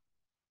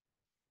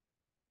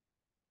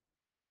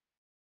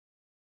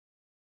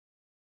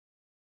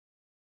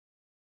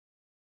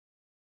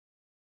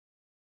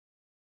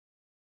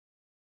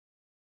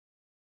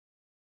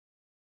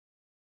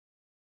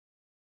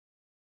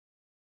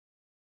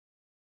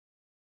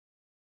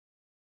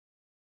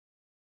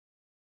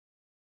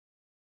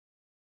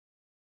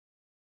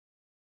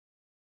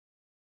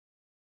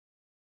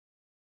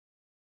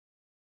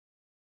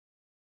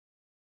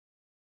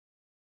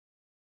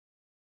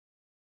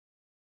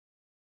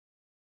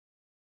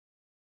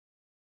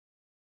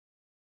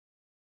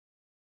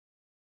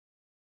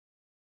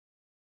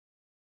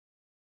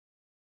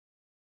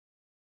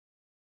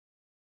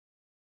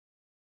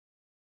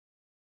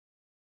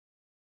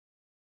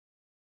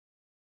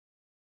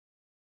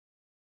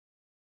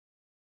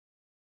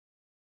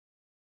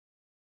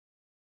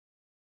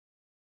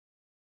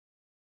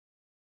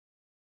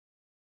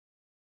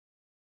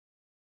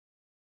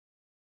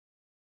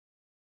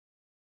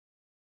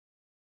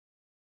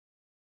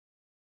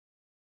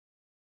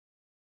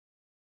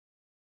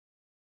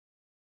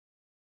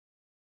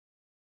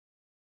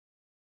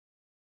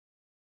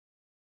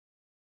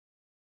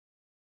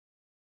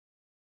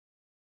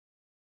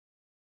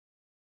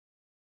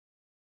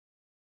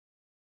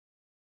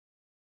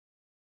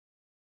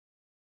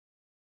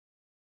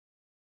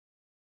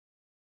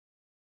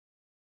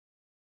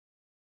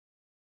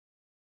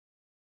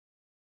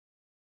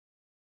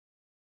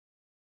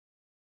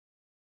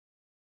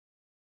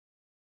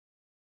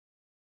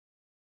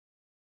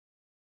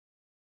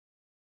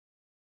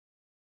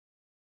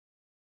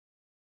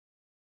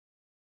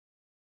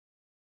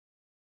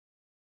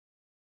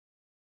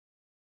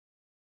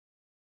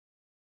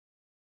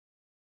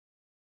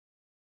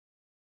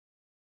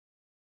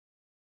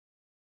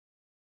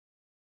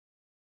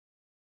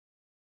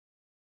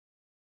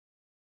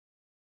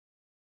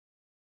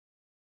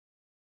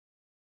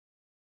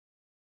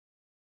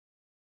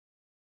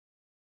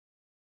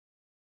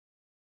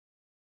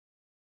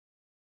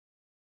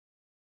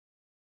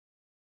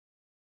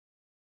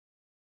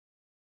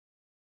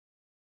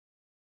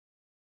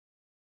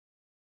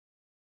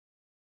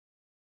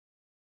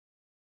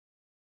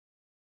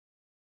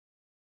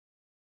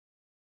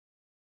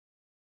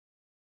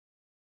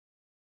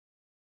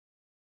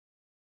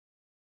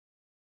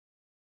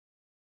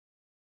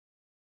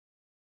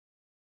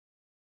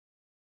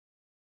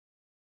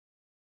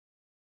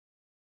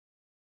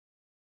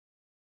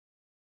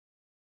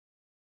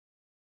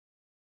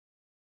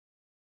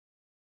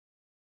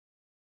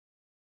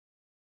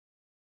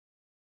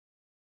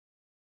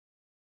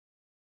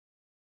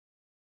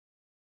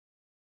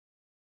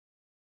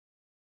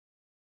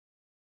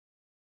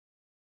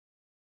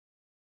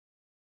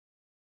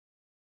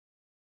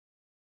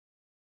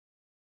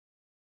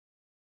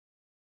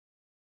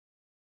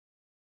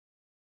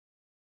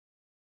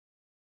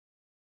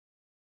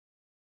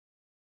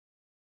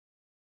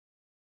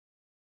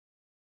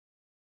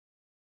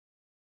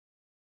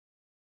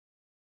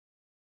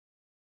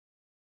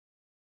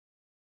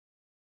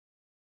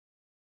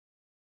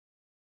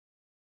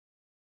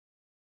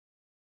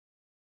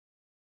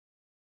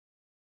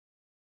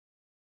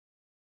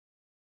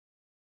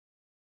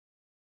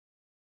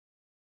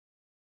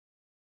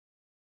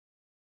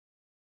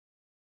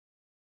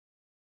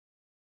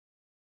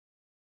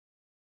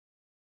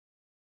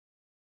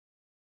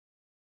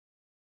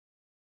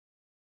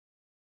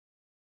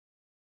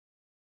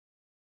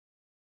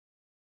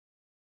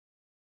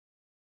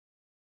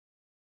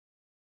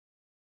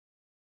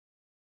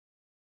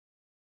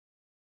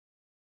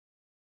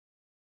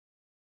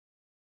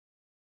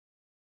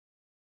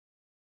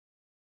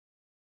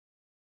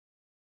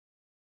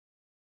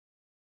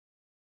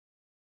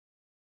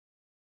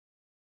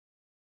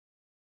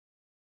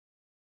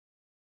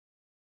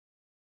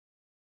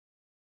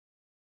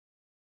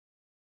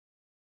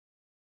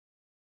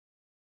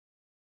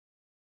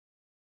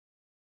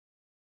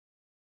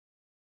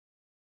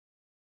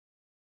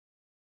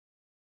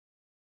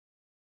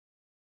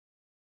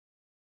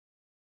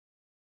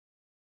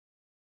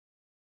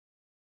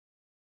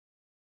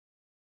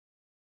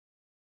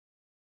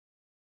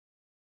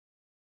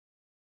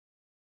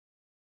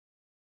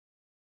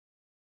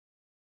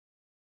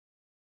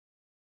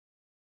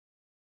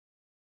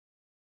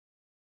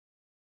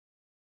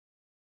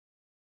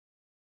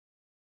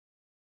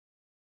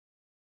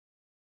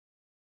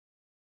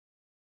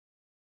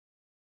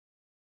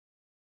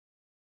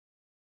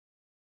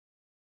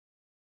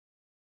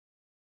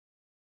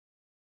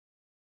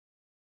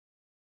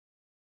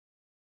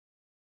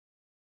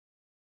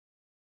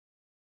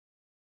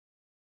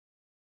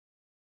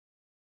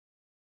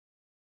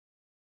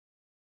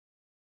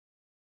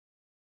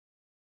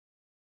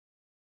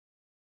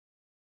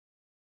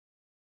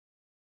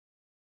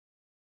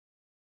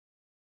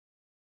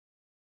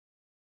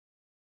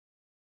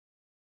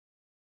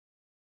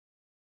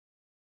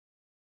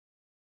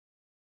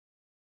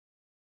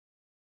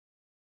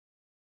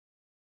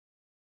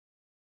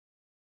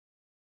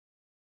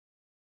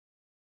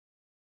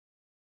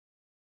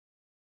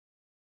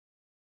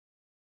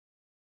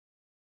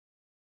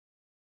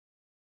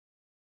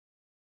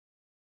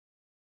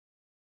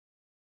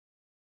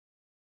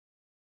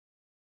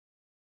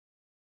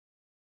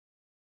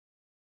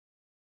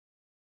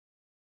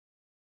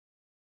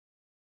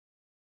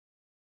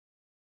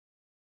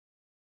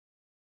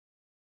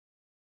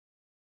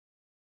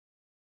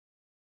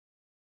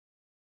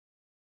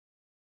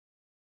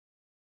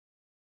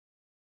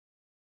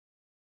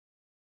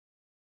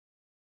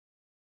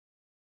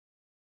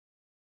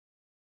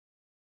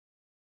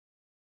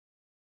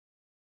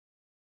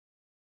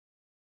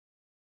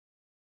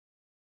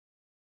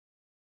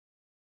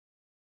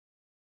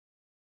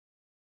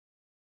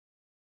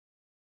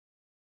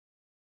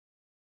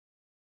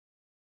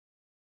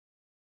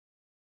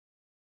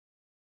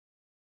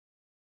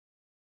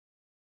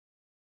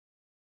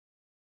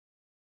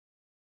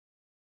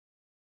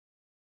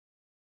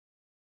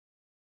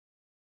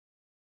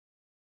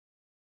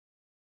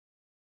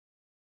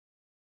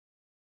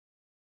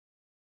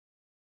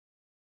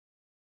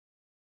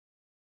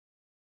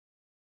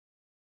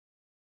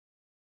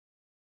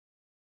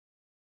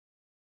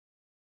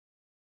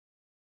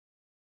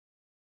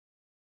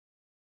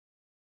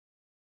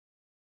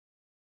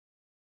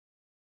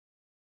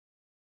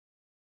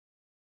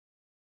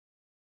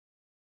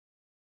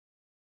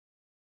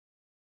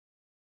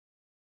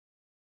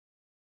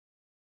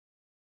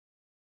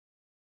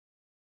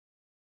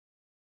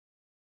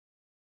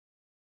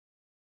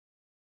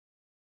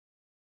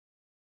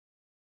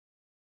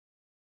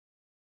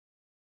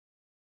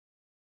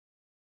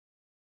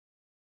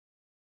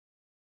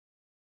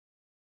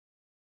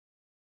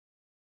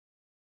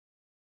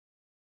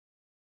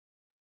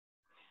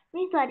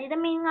 Miss, what is the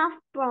meaning of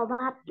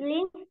probably?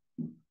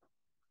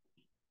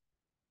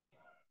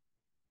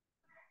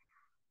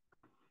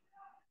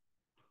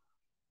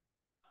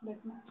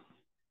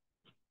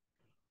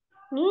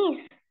 Miss,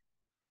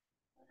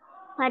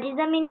 what is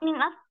the meaning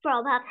of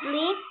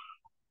probably?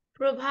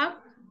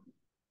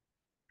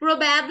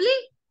 Probably?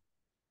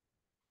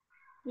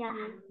 Yeah.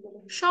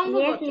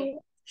 সম্ভবত। Yes.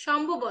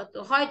 সম্ভবত,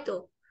 হয়তো।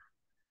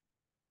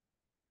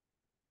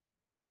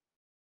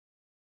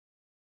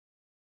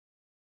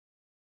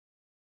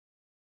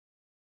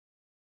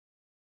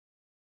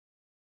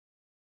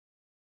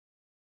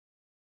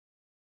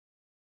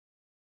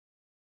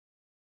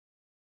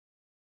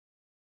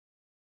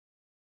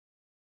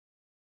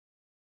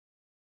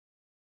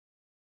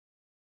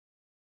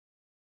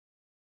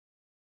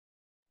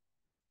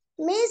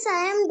 Miss,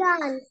 I am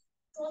done.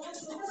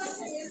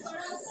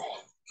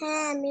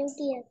 হ্যাঁ,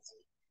 মিউটি আছে।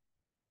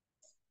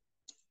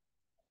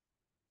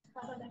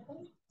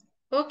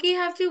 Okay, you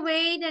have to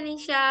wait,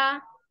 Anisha.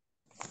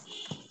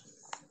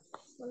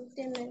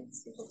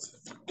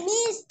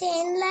 Miss,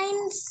 10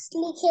 lines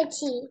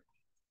লিখেছি।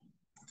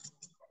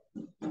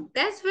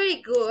 That's very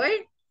good.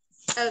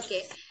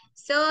 Okay,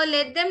 so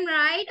let them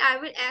write. I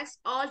will ask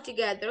all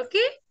together,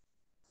 okay?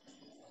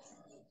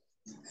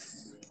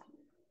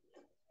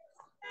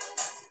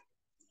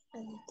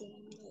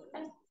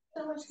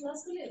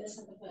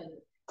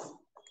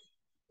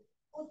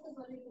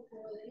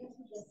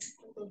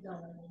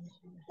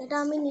 এটা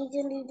আমি নিজে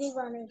নিজেই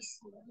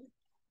বানাইছি।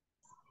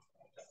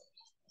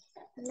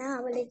 না,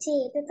 বলেছি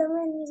এটা তো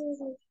আমি নিজে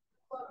নিজে।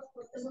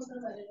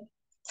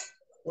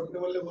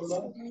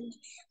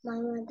 My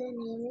mother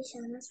name is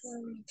Shana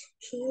Swami.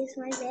 She is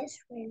my best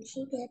friend.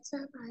 She gets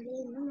up early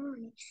in the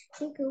morning.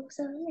 She cooks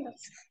our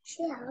meals.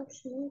 She helps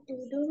me to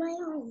do my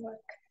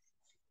homework.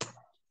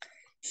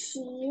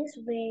 She is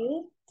very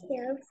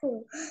careful,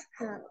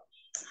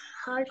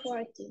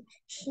 hardworking.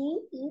 She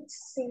eats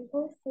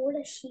simple food.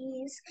 She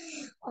is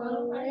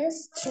always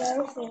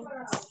cheerful.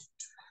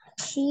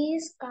 She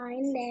is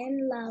kind and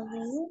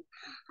loving.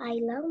 I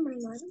love my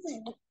mother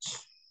very much.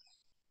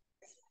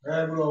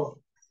 Hey, bro.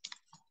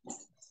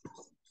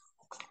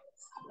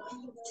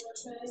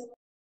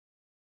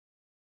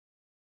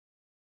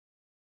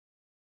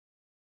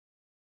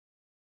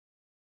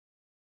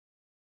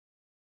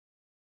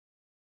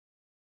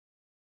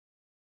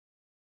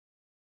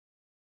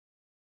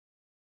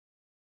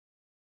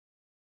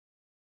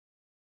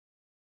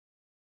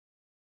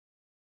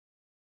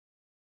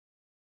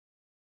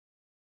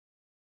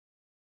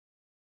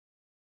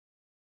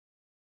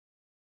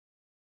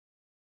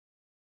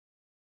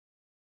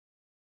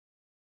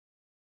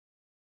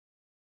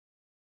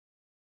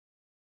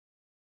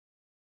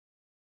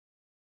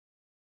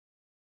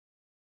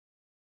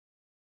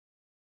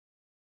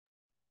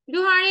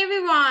 Do hurry,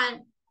 everyone.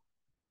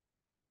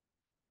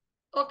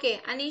 Okay,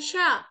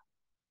 Anisha,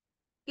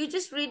 you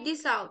just read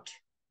this out.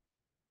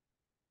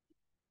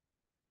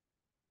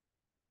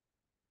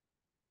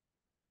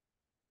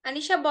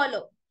 Anisha,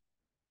 বলো।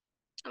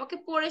 আমাকে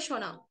পড়ে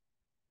শোনাও।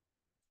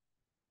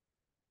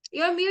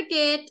 You're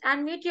muted.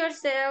 Unmute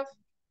yourself.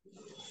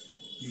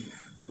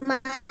 My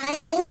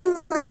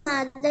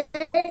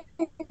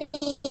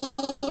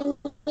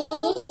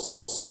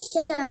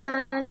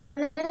mother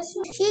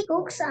she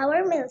cooks our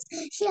meals.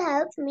 She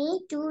helps me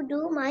to do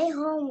my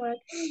homework.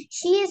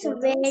 She is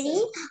very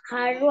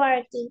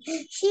hardworking.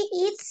 She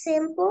eats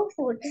simple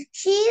food.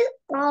 She is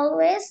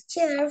always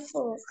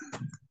cheerful.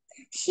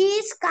 She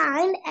is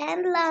kind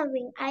and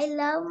loving. I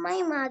love my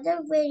mother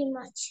very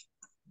much.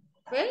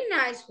 Very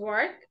nice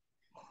work.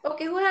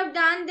 Okay, who have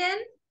done then?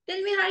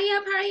 Tell me, hurry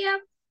up, hurry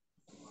up.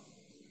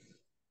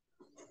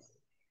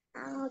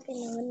 Okay,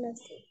 no one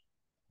knows.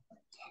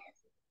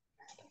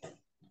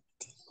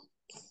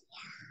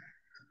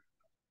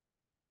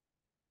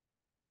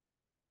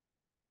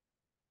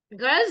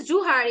 Girls, do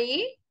hurry.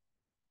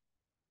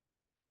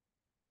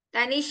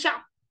 Tanisha,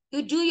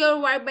 you do your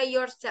work by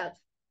yourself.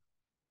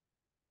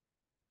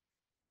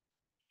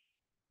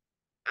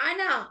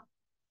 Anna,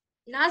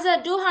 Naza,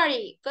 do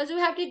hurry, because we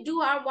have to do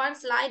our one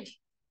slide.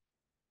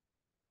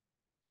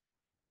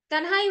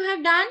 Tanha, you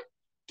have done?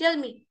 Tell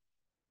me.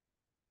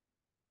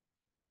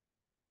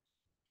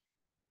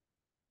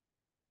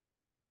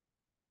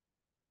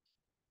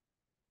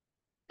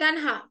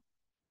 Tanha.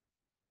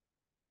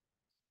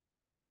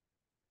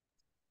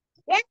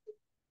 Yes,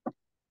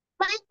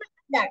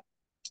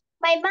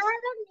 my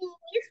mother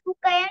name is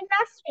Rukaya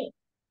Nasri.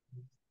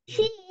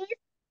 She is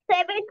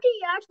 70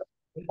 years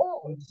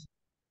old.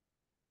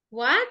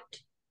 What?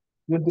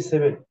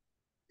 27.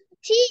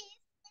 She is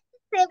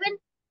 7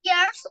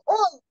 years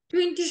old.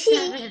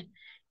 27.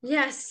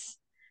 Yes.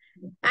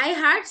 I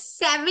heard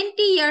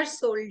 70 years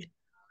old.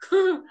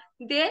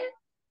 Then?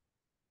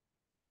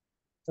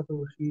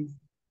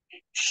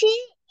 She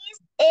is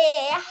a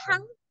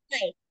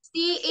housewife.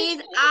 She is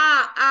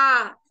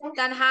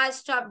Tanha,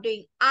 stop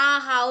doing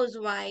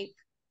housewife.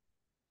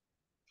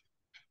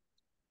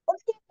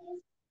 Okay.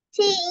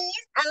 She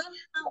is a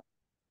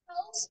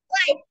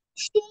housewife.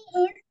 She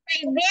is my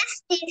best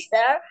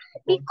teacher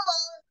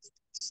because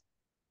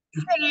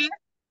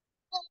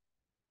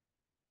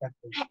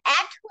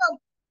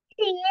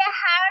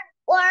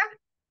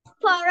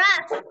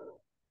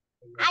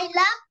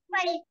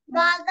my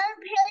mother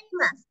very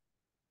much.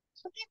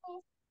 Okay,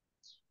 miss.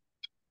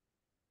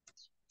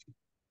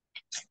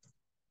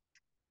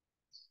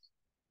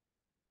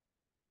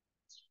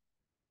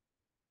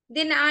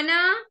 Then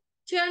Anna,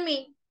 tell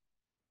me.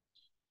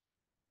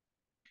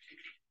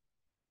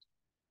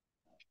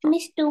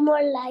 Miss, two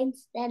more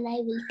lines, then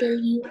I will tell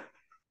you.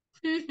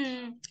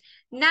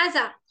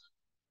 Naza,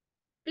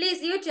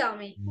 please you tell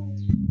me.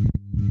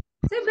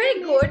 So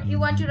very good. You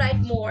want to write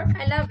more.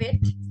 I love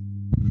it.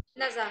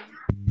 Naza.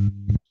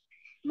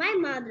 My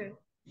mother.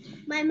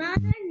 My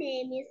mother's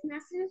name is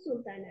Nasrin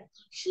Sultana.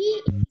 She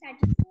is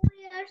 34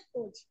 years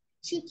old.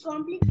 She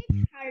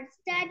completed her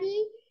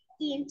study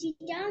in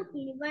Chittagong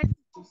University.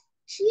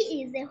 She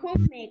is a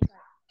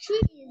homemaker. She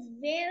is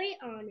very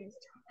honest.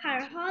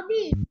 Her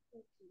hobby is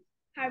cooking.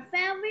 Her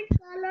favorite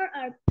color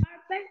are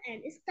purple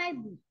and sky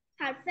blue.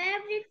 Her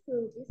favorite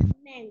fruit is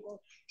mango.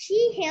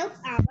 She helps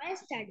our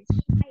studies.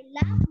 I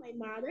love my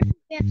mother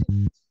very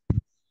much.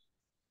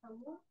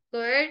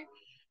 Good.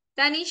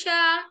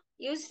 Tanisha,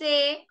 you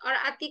say, or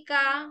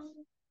Atika.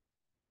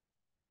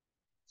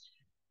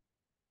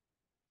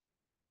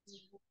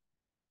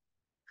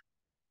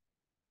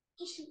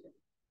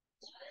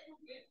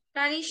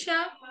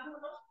 Tanisha.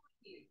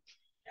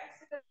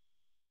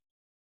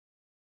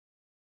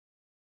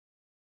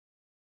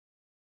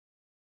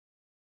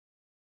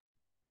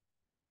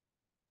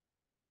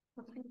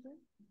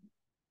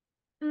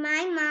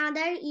 My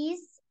mother is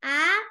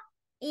a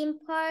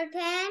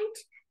important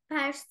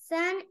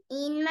person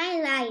in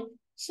my life.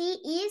 She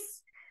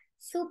is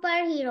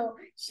superhero.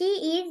 She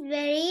is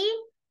very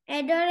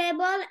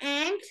adorable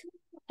and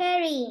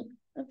caring.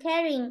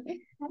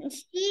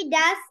 She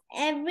does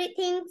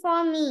everything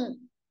for me.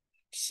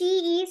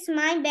 She is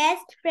my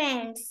best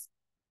friend.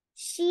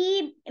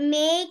 She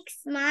makes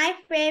my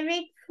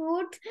favorite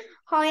food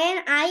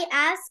when I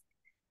ask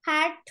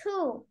her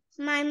to.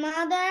 My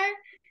mother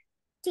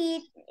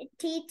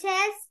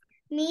teaches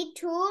me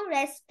to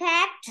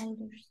respect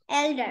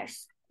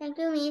elders. Thank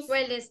you, Miss.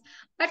 Well, yes.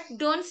 But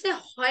don't say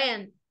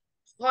when.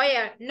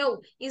 Where.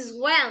 No, is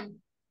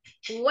when.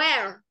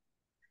 Where.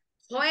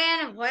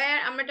 Where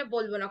আমরা এটা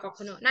বলবো না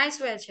কখনো nice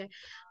হয়েছে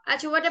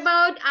আচ্ছা what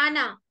about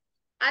Anna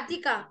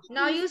Atika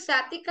now you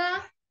Satika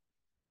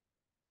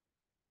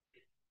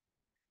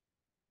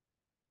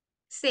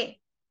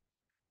say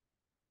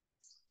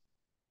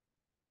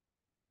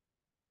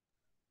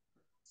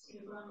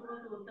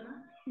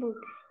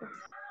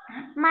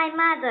My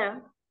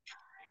mother.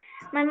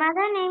 My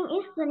mother's name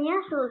is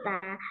Sonia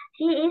Sultana.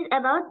 She is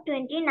about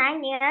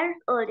 29 years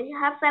old.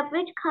 Her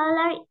favorite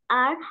color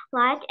are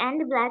white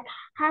and black.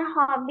 Her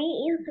hobby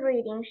is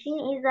reading. She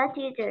is a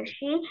teacher.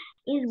 She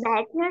is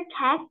better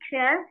take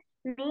care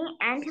me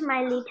and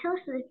my little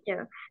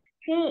sister.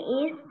 She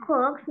is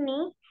cooks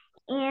me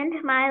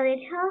and my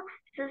little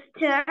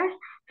sister's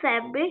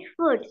favorite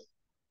foods.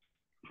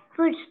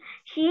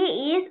 She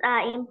is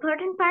an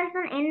important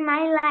person in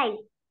my life.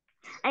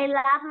 I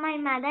love my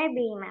mother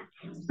very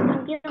much.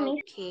 Thank you,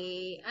 Miss.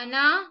 okay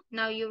Anna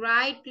now you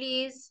write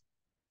please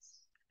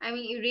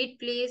you read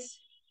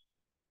please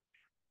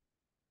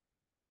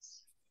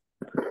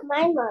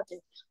My mother.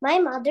 My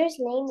mother's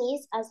name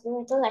is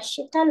Azminatul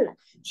Ashitana.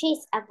 She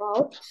is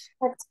about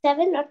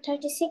 37 or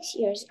 36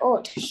 years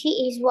old. She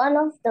is one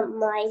of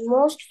my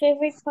most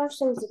favorite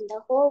persons in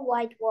the whole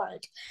wide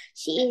world.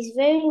 She is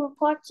very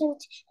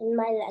important in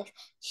my life.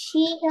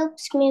 She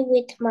helps me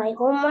with my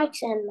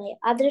homeworks and my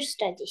other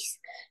studies.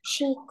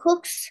 She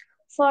cooks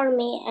for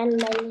me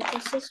and my little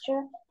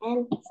sister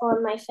and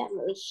for my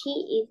family. She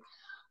is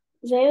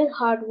very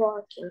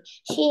hardworking.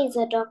 She is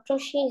a doctor.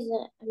 She is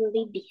a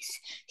MBBS.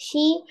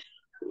 She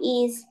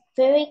is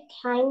very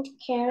kind,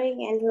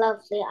 caring, and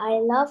lovely. I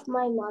love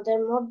my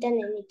mother more than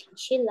anything.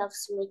 She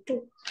loves me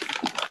too.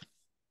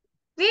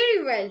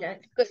 very well done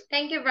good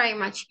thank you very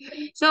much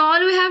so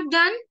all we have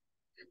done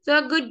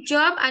so good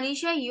job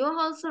Anisha you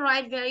also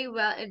write very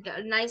well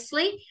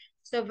nicely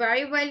so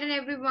very well done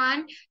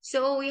everyone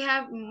so we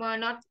have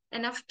not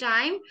enough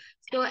time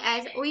so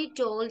as we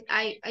told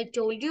I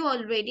told you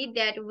already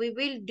that we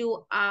will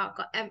do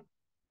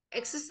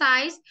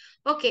exercise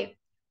okay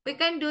we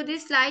can do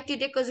this slide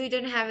today because we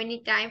don't have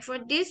any time for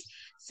this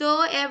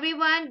so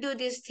everyone do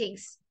these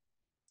things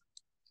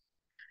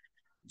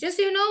just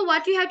you know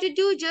what you have to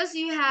do just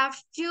you have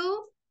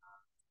to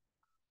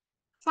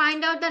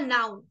find out the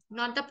noun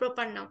not the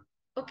proper noun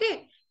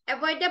okay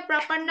avoid the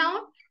proper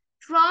noun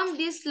from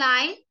this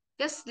line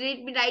just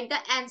read me write the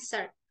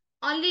answer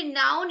only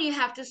noun you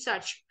have to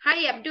search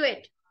hurry up do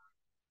it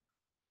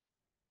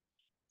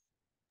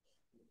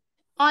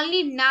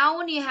only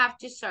noun you have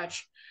to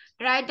search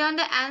write down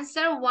the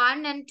answer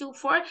 1 and 2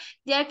 4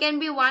 there can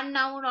be one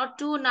noun or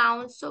two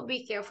nouns so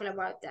be careful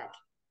about that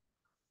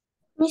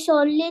Miss,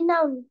 only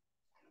noun.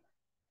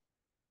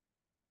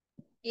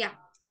 yeah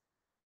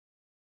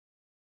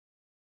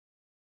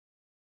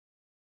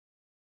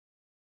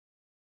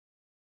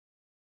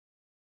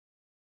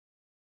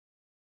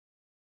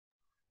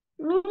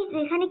Miss,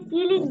 এখানে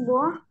কি লিখবো?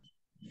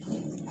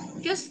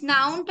 just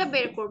noun টা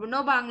বের করবো no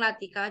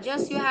বাংলাতিকা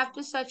just you have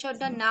to search out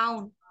the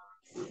noun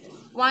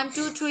 1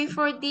 2 3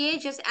 4 দিয়ে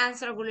just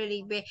answer গুলো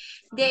লিখবে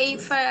they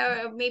if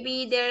maybe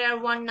there are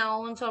one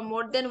nouns or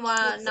more than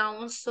one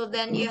nouns, so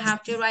then you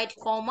have to write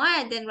comma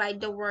and then write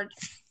the word.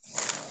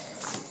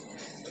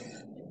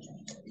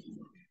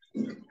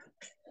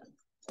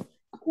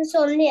 It's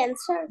only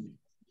answer.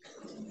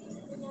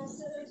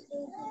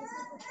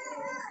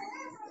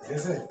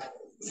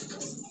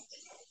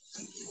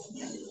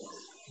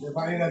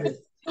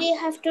 We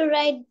have to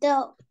write the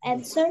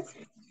answer.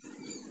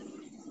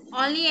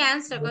 Only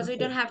answer, because we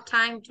don't have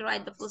time to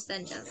write the full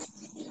sentence.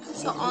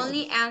 So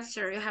only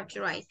answer you have to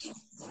write.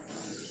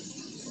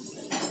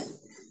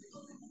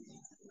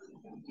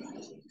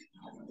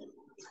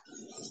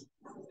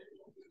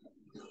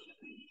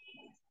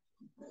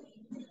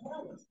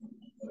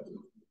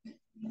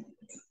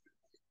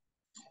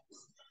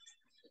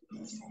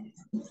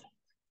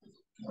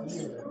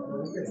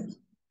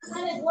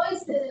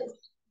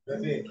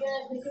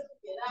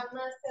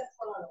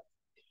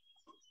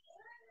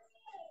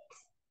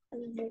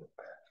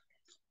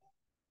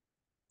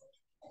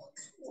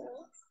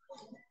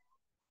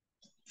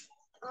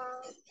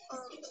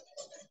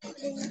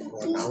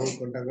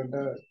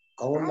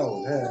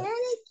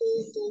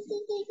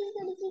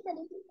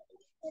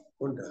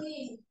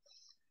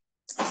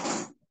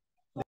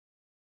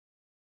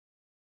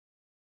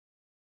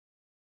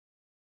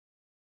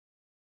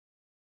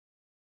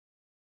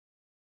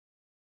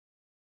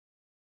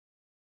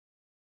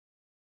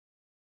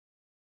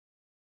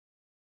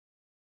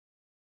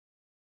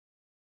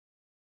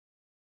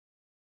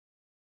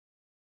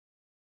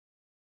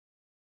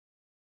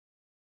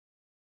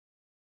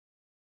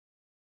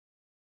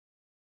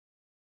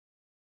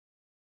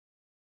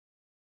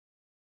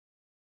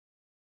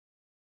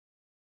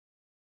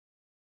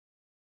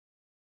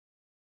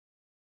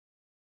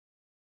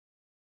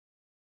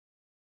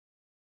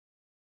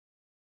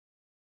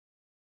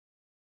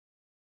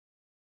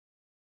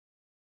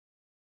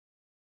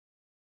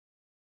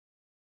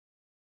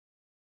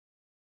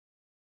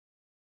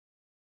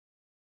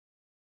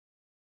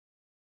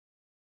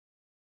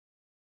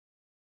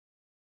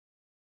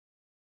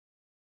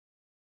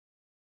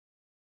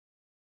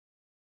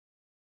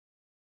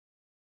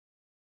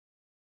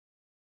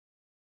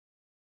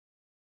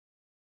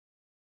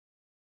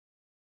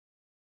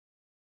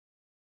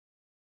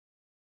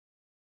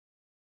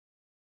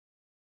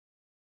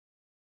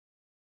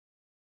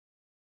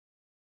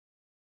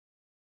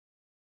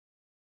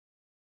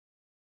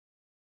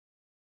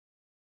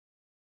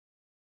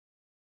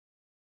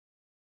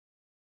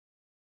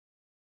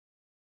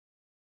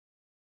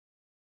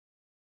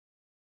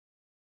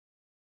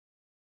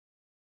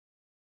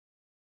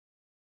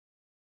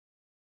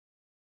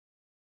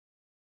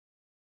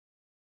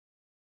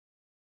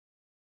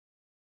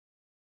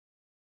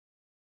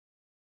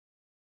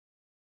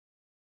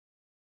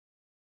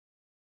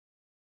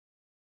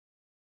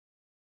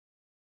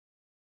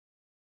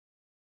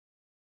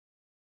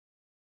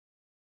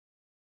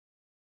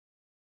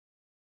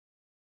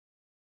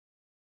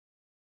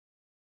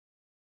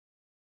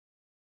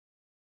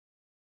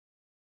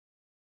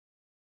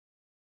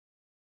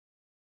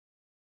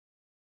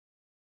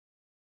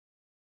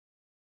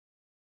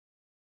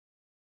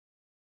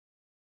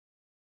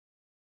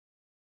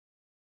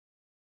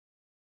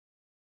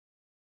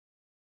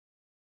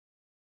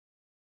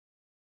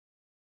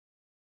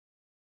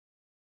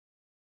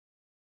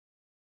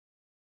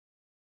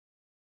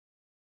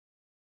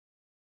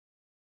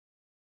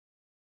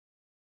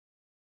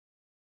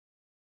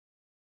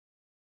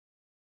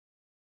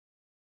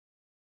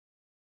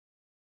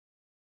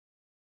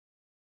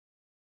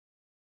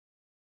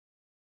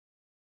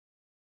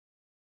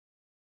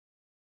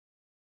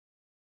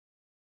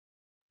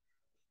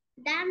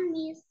 Damn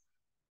miss.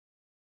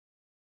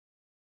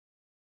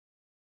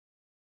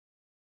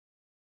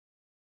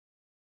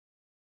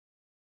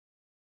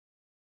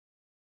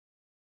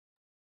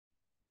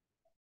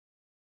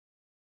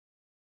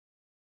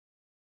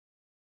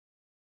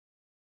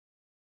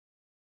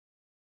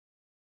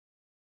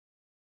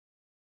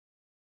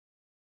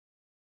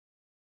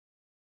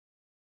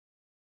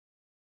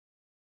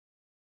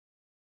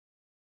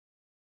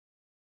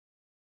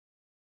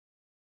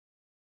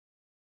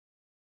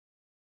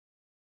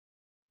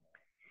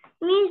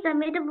 Miss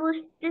আমি এটা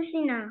বুঝতেছি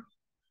না।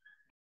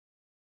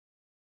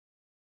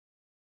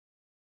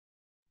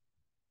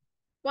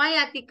 Why,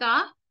 Atika?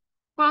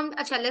 From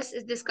Acha, let's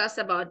discuss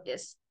about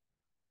this.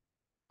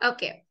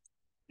 Okay.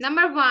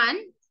 Number 1,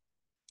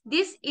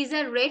 this is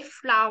a red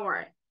flower.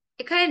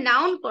 এখানে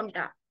noun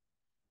কোনটা?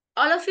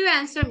 All of you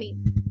answer me.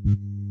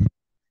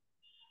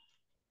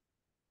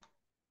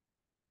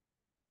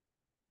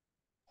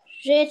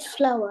 Red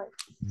flower.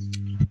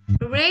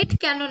 Red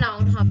কেন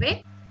noun হবে?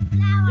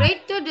 Red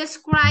to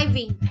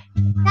describing.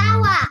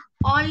 Flower.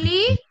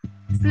 Only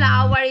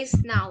flower is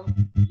noun.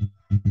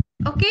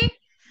 Okay.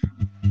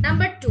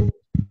 Number 2.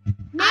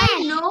 Man. I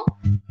know.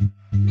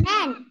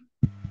 Man.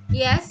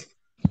 Yes.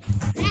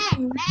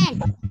 Man.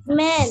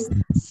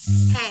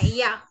 Hey,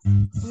 yeah.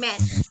 Man.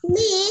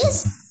 Miss.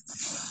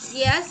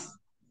 Yes.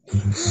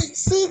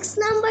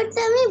 6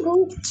 নাম্বারটা আমি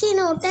বুঝছি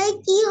না ওটাই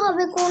কি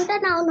হবে কোনটা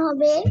নাউন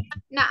হবে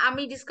না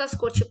আমি ডিসকাস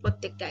করছি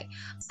প্রত্যেকটাই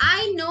I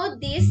know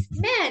this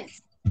man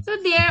so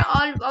there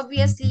all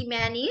obviously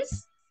man is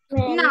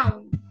noun.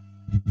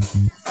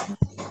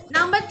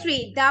 Number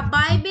 3, the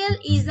Bible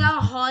is a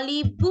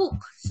holy book.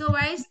 So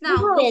where is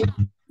noun?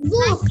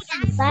 book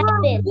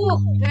Bible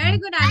Book. Very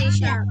good,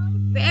 Anisha.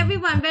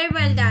 Everyone, very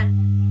well done.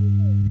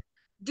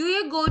 Do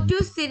you go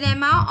to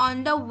cinema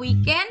on the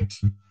weekend?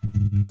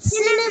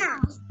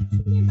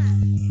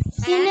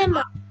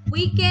 cinema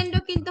Weekend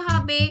কিন্তু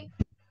হবে.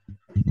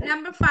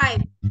 Number 5,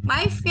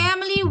 my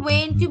family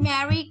went to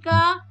America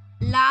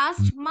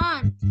last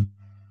month.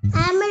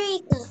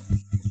 America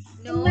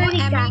No,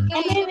 America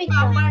is a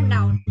proper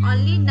noun.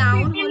 Only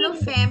noun হলো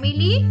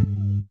family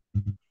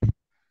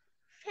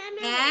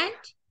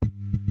and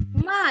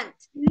month.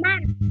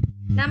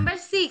 Number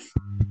 6,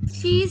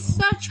 she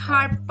searched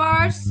her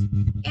purse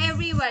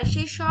everywhere.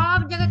 সে সব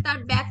জায়গায় তার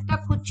ব্যাগটা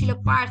খুঁজছিল,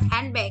 purse,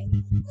 handbag.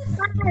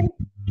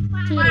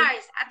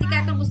 Purse, Atika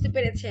এখন বুঝতে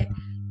পেরেছে।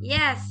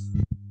 Yes.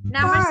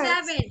 Number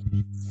 7,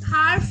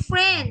 her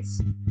friends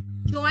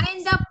join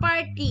the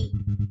party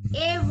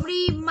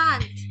every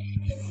month.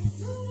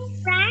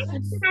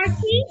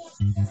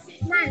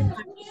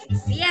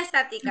 Yes,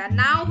 Atika.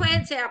 Now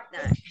হয়েছে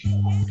আপনার।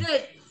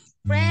 Good.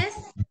 Friends,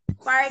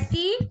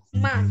 party,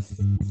 month.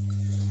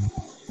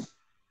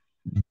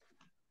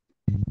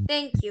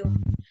 Thank you.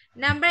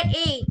 Number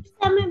 8.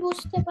 আমি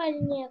বুঝতে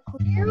পারিনি এখন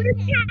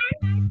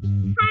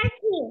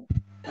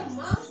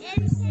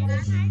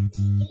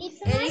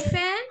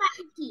Elephant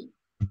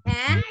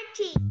and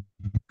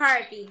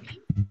party.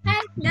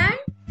 Done?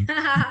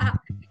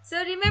 So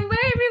remember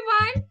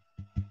everyone?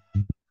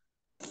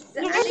 So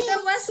Anika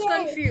was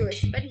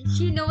confused, but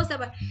she knows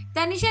about.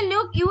 Tanisha,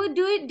 look, you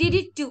did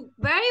it too.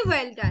 Very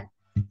well done.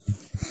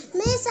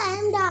 Miss, I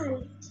am done.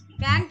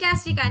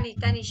 Fantastic,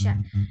 Tanisha.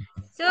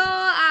 So,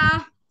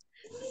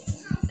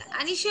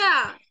 Anisha,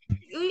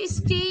 you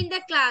stay in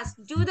the class.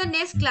 Do the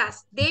next class.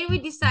 Then we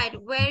decide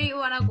where you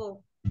wanna go.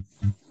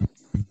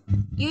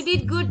 You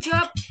did good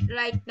job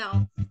right now.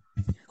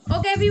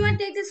 Okay, everyone,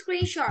 take the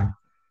screenshot.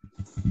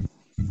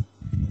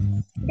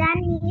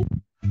 Done.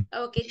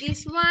 Okay,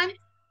 this one.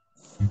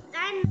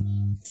 Done.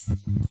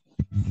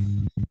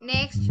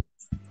 Next.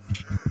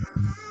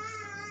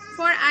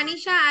 For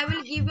Anisha, I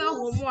will give you a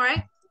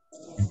homework.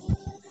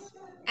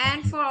 And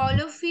for all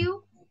of you.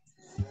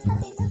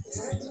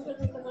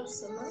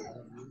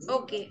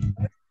 Okay.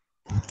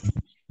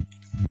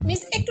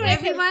 Miss,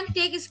 everyone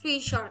take a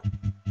screenshot.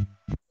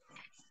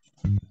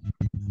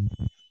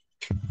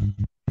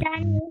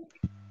 Done.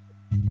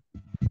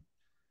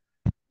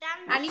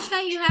 Anisha,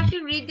 you have to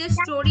read the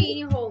story in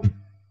your home.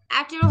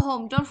 At your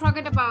home. Don't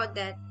forget about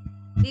that.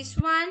 This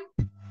one.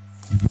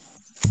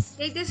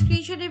 Take the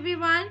screenshot,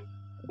 everyone.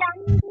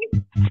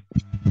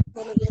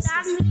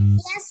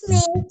 Yes,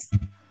 miss.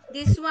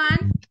 This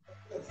one.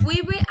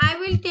 I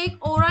will take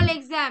oral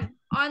exam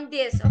on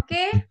this,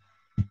 okay?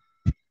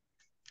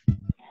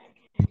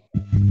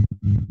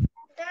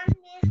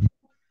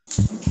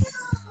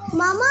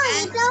 Mama,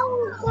 এটাও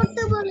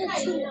করতে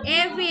বলেছি।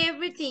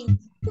 Everything.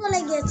 চলে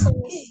গেছে।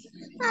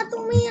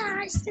 তুমি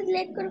আসতে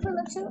late করে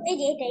ফেলেছো। এই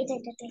যে এটা।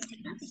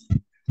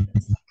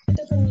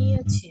 এটা তো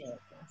নিয়েছি।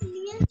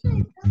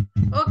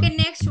 Okay,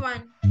 next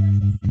one.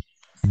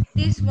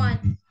 This one.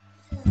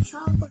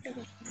 সব করতে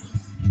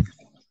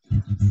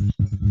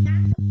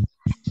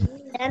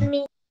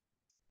আমি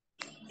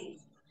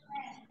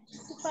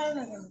পারো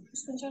না কেন?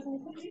 স্ক্রিনশট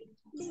নিতে।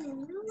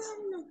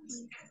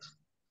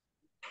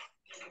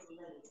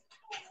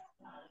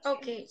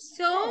 Okay,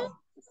 so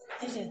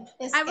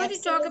I want to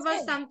talk about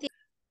something.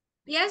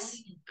 Yes,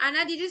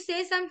 Anna, did you say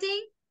something?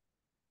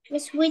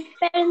 Miss, with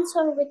parents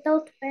or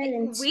without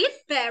parents? With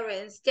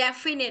parents,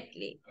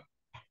 definitely.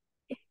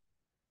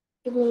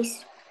 Miss.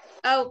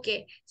 Okay,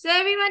 so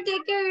everyone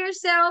take care of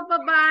yourself.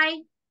 Bye-bye.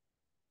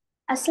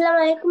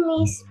 Assalamualaikum,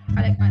 Miss.